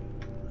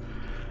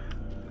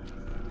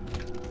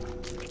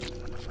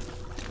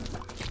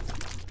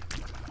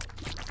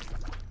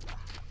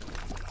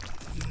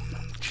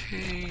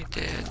 Okay,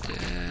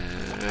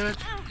 dead.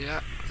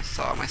 Yeah, I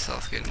saw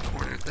myself getting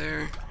cornered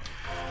there.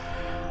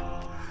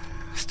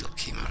 Still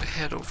came out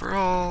ahead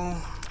overall.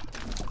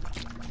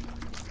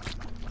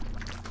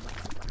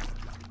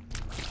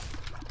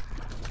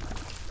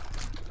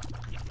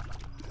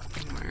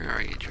 Where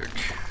are you, jerk?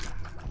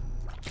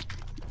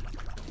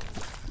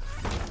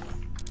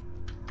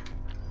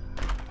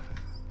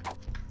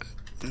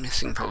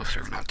 missing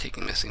poster. I'm not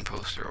taking missing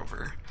poster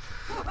over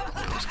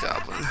nose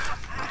goblin.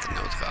 Not the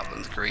nose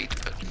goblin's great,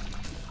 but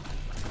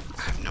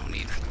I have no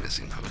need for the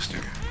missing poster.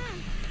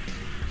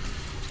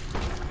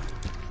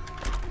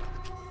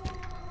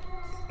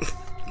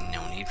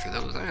 No need for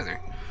those either.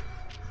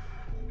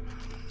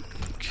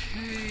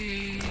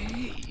 Okay,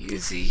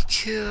 easy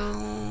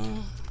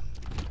kill.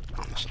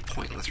 Almost a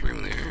pointless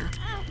room there.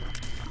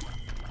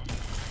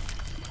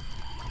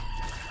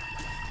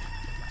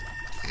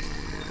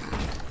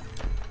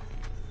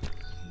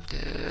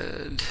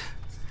 Dead.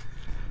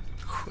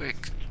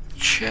 Quick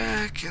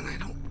check, and I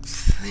don't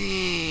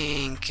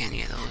think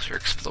any of those are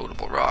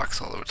explodable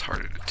rocks, although it's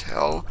harder to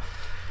tell.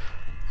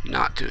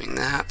 Not doing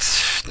that.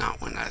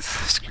 Not when I've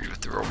screwed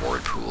with the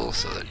reward pool,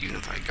 so that even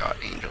if I got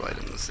angel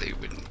items, they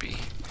wouldn't be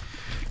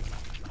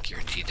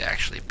guaranteed to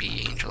actually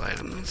be angel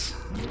items.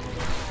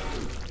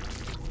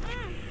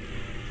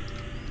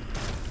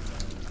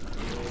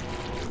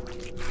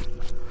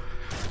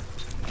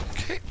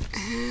 Okay,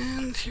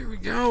 and here we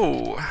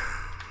go.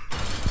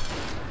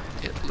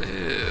 It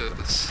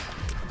lives.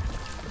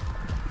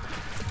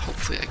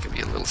 Hopefully I can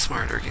be a little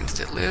smarter against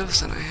It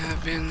Lives than I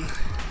have been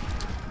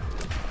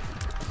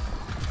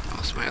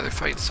most of my other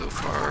fights so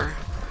far.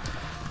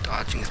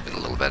 Dodging has been a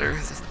little better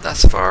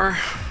thus far.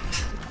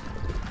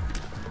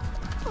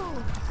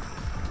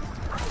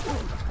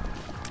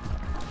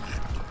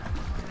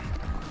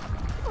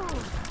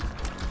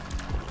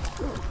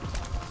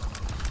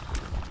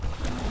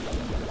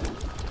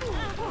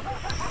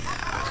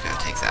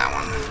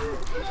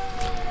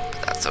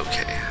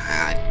 Okay,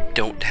 I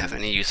don't have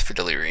any use for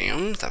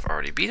deliriums. I've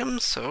already beat them,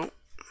 so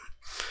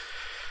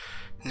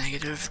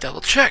negative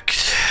double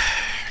checked.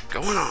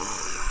 Going on.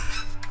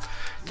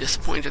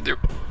 Disappointed there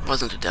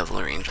wasn't a devil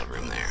or angel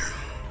room there.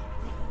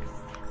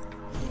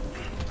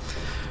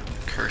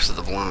 Curse of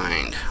the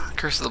Blind.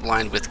 Curse of the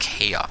Blind with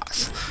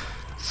chaos.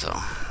 So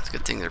it's a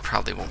good thing there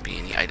probably won't be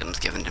any items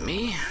given to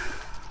me.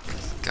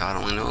 God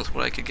only knows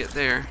what I could get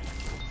there.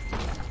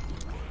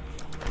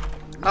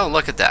 Oh,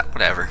 look at that.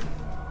 Whatever.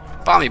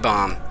 Bomby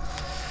bomb.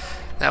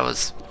 That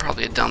was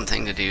probably a dumb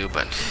thing to do,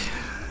 but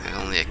there's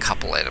only a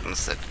couple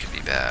items that could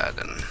be bad,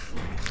 and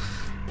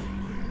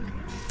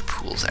the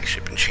pool's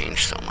actually been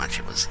changed so much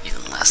it was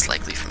even less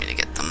likely for me to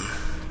get them.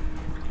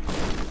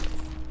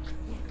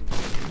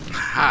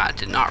 Haha,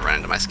 did not run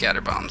into my scatter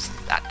bombs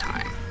that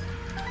time.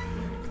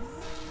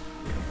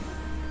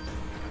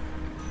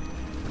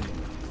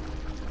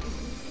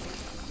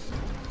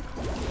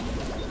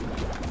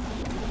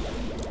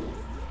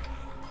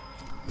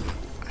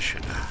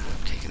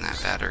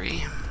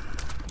 Battery.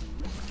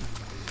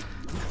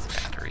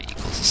 Battery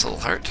equals a soul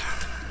heart.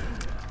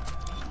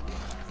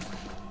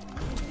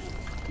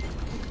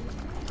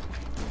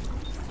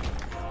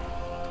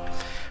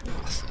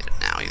 I'll see it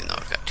now, even though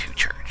I've got 2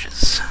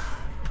 charges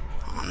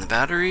on the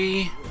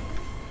battery.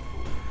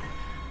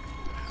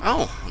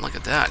 Oh, look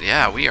at that.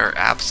 Yeah, we are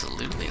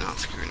absolutely not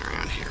screwing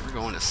around here. We're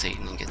going to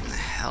Satan and getting the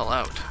hell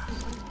out.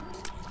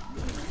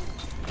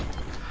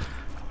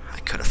 I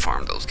could have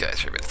farmed those guys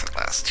for a bit for the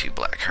last 2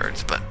 black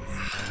hearts, but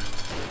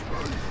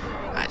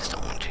I just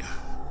don't want to.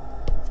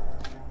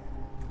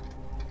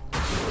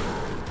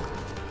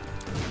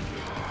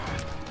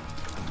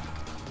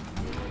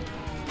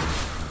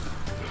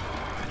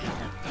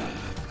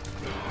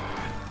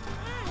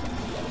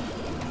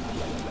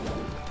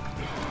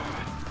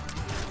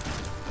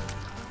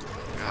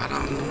 Got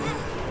him.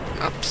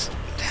 Oops.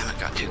 Damn it,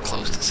 got too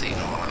close to Satan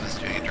while I was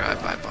doing a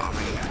drive-by bombing.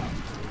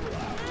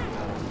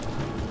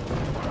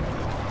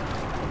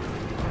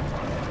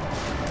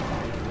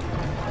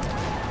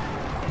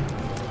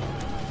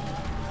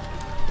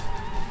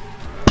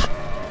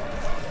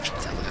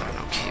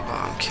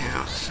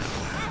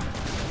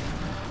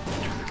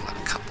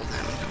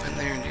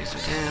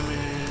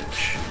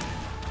 Damage.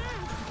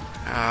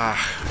 I'm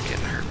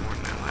getting hurt more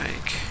than I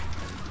like.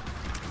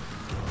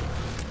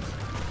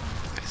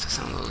 Okay, so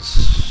some of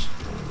those,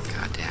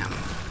 goddamn,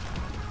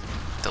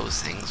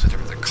 those things,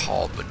 whatever they're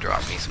called, would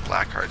drop me some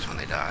black hearts when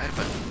they die,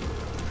 but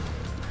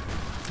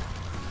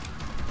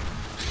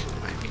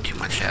might be too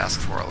much to ask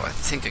for, although I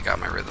think I got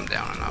my rhythm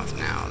down enough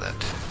now that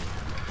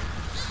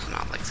I'm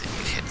not likely to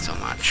get hit so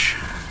much.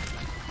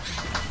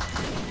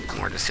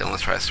 More just stealing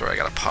this try story, I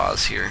gotta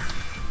pause here.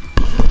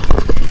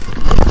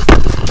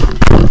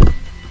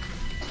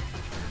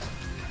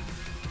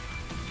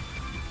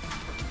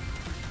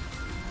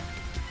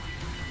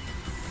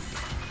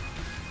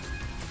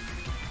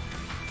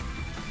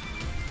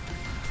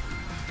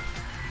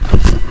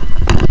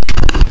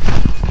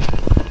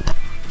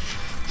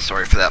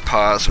 Sorry for that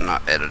pause, I'm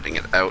not editing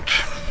it out.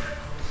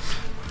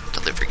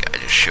 Delivery guy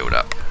just showed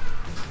up.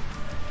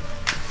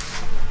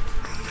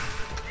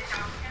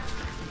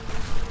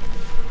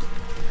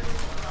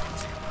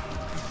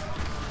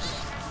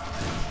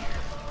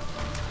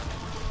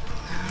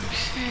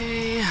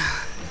 Okay,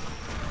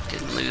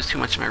 didn't lose too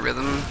much of my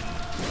rhythm.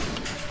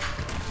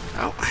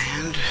 Oh,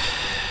 and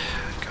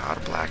got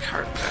a black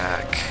heart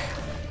back.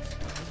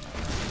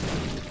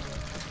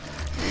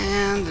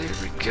 And there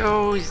we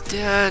go, he's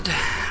dead.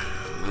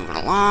 Moving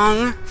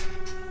along.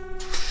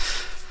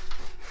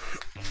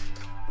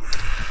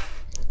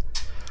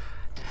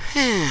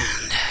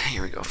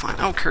 go find...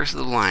 Oh, Curse of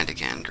the Blind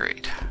again.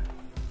 Great.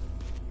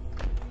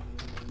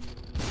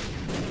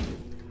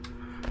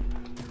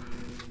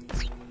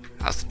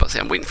 I was supposed to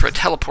say, I'm waiting for a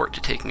teleport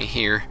to take me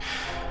here.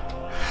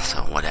 So,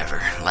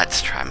 whatever.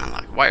 Let's try my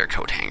luck. Wire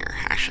coat hanger.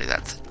 Actually,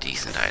 that's a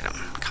decent item.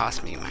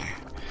 Cost me my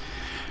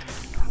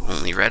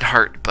only red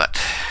heart,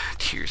 but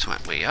tears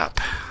went way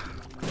up.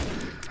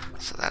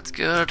 So that's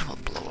good. We'll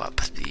blow up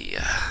the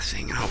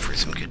thing and hope for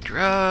some good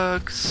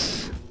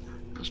drugs.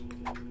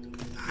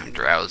 I'm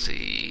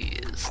drowsy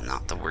is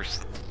not the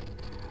worst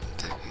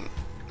thing.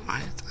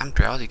 I'm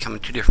drowsy come in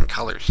 2 different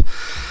colors.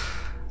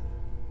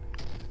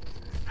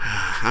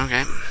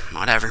 Okay,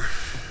 whatever.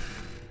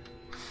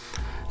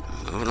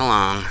 Moving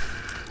along.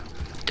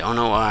 Don't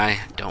know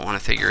why. Don't want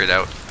to figure it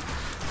out.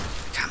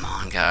 Come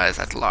on, guys.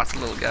 That's lots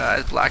of little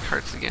guys. Black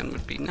hearts again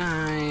would be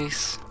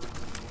nice.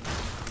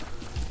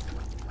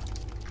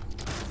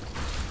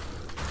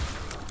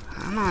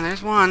 Come on,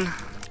 there's one.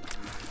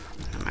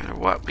 No matter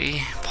what,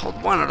 we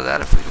pulled one out of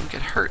that. If we don't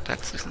get hurt,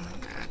 that's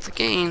a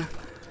gain.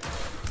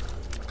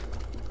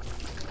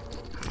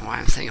 I don't know why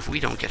I'm saying if we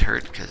don't get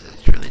hurt, because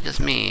it's really just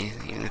me.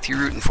 Even if you're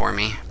rooting for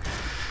me,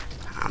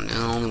 I'm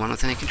the only one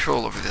with any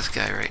control over this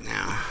guy right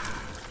now.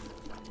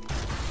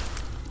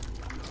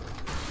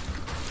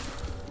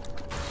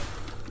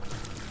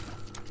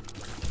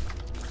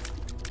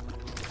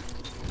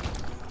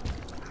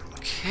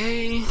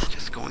 Okay,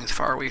 just going as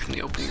far away from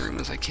the opening room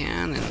as I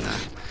can in the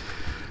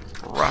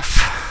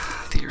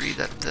rough theory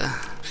that the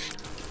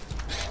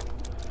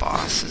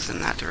boss is in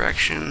that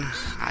direction.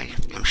 I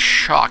am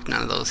shocked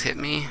none of those hit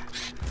me.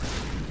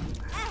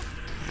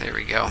 There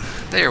we go.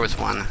 There was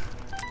one.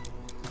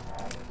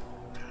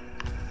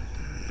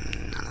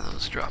 None of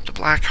those dropped a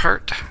black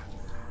heart.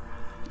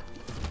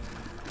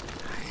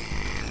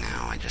 And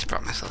now I just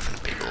brought myself in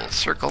a big old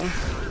circle.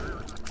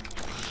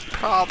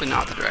 Probably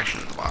not the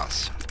direction of the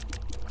boss.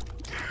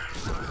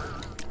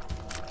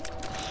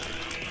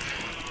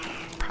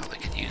 Probably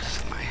could use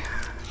my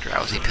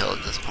drowsy pill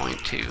at this point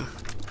too,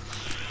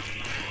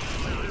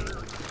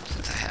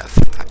 since I have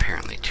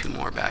apparently 2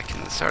 more back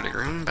in the starting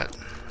room, but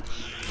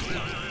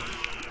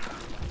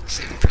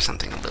saving for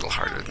something a little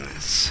harder than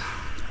this.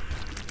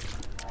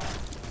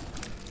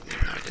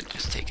 Even though I did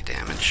just take a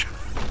damage.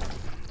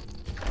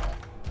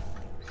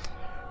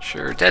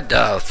 Sure, Dead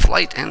Dove,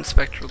 Flight and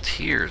Spectral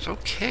Tears.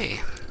 Okay.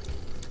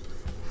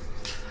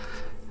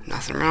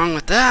 Nothing wrong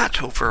with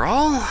that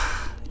overall.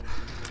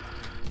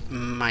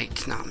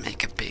 Might not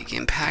make a big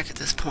impact at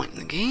this point in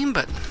the game,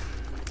 but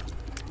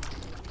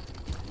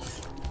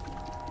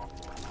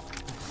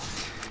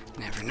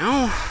never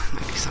know.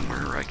 Might be somewhere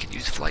where I could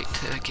use Flight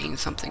to gain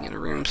something in a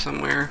room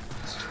somewhere.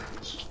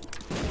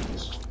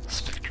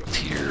 Spectral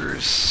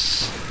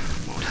Tears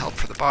won't help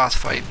for the boss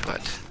fight,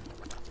 but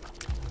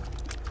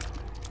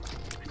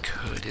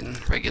could in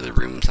regular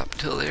rooms up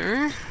till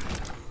there.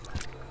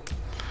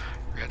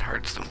 Red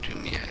hearts don't do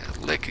me a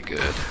lick of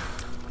good.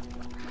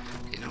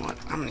 You know what?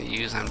 I'm going to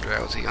use I'm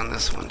drowsy on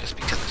this one just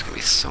because there's going to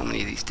be so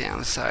many of these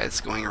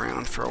downsides going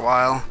around for a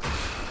while.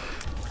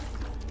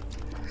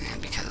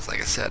 And because,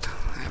 like I said,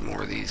 I have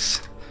more of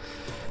these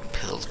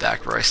pills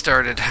back where I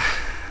started.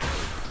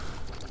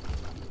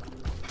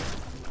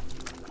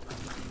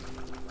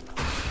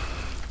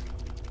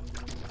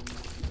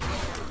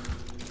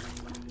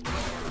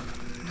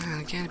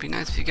 And again, it'd be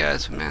nice if you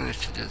guys would manage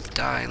to just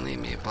die and leave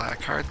me a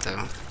black heart,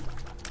 though.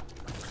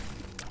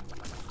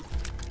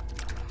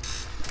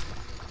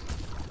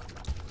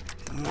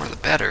 The more the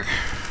better.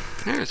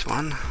 There's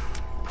one.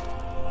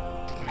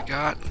 We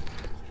got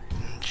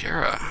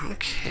Jera.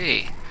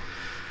 Okay.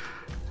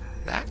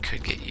 That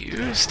could get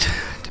used,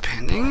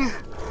 depending.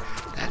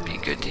 That'd be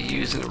good to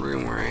use in a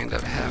room where I end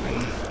up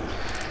having,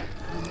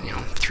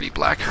 3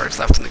 black hearts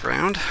left in the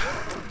ground.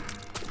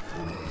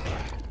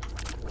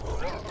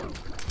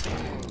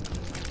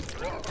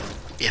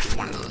 If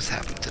one of those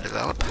happens to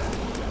develop.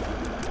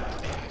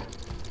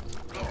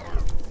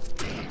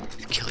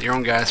 Kill your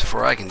own guys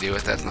before I can do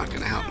it. That's not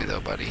going to help me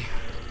though, buddy.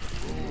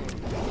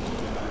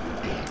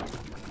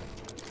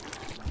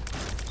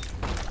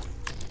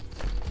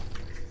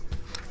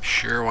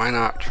 Sure, why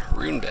not?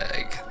 Rune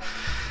bag.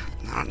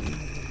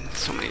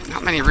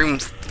 Not many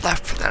rooms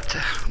left for that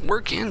to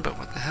work in, but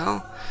what the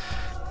hell?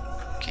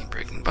 Game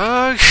breaking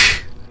bug.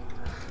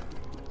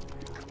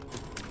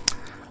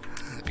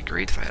 That'd be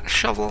great if I had a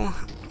shovel.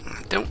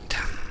 I don't.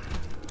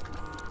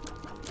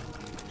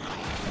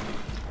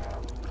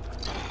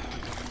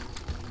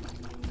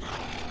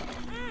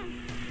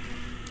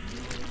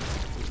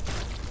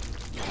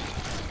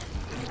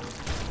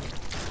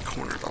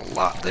 Cornered a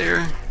lot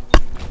there.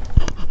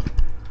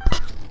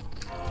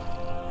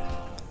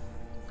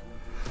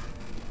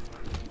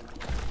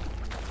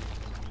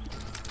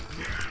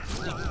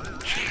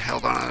 Should have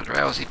held on a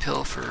drowsy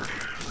pill for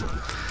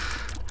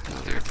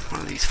another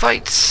one of these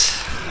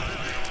fights.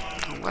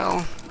 Oh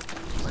well.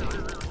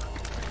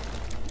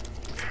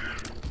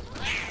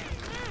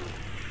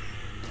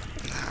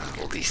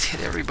 That'll at least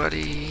hit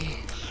everybody.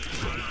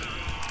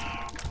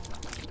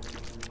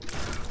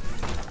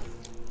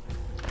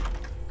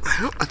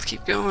 Well, let's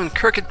keep going.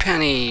 Crooked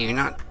Penny, you're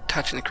not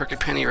touching the crooked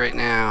penny right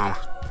now.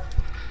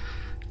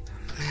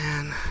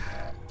 Man.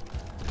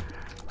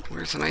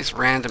 Where's a nice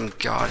random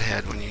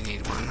godhead when you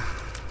need one?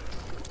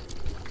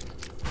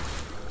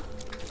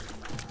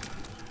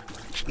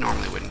 Which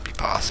normally wouldn't be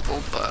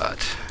possible, but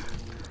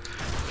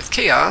with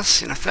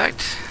chaos in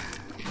effect,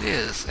 it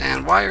is.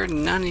 And why are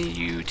none of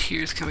you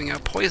tears coming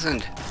out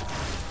poisoned?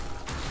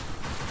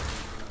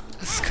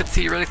 This could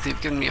theoretically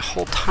have given me a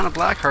whole ton of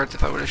black hearts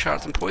if I would have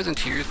shot some poison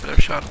tears, but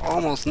I've shot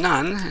almost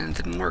none and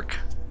it didn't work.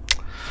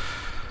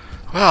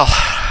 Well,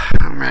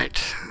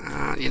 alright.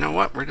 You know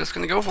what? We're just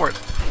gonna go for it.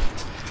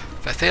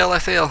 If I fail, I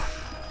fail.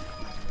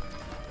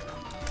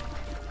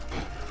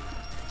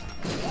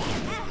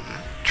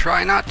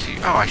 Try not to.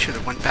 Oh, I should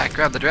have went back,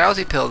 grabbed the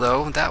drowsy pill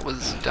though. That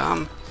was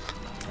dumb.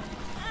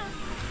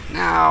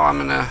 Now I'm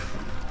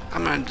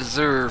gonna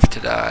deserve to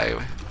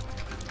die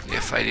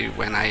if I do,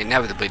 when I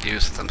inevitably do,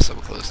 since I'm so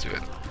close to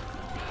it.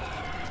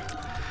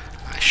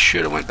 I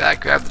should have went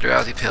back, grabbed the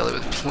drowsy pill. It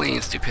was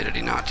plain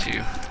stupidity not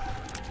to.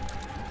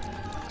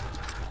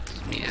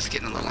 Me just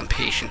getting a little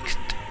impatient,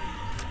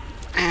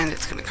 and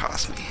it's gonna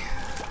cost me.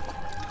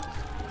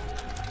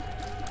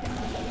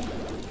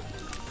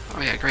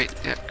 Oh yeah, great.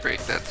 Yeah, great.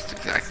 That's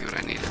exactly what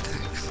I needed.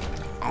 Thanks.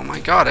 Oh my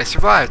god, I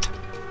survived.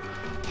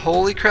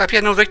 Holy crap,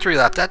 yeah, no victory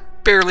lap. That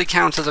barely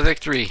counts as a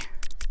victory.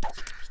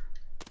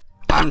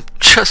 I'm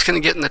just gonna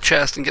get in the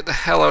chest and get the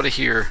hell out of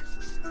here.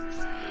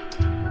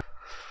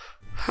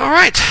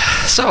 Alright,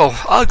 so,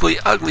 ugly,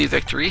 ugly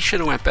victory.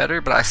 Should've went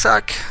better, but I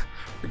suck.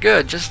 We're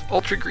good. Just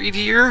ultra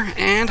greedier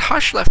and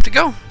Hush left to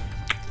go.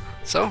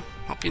 So,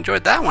 hope you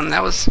enjoyed that one.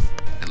 That was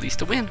at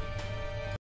least a win.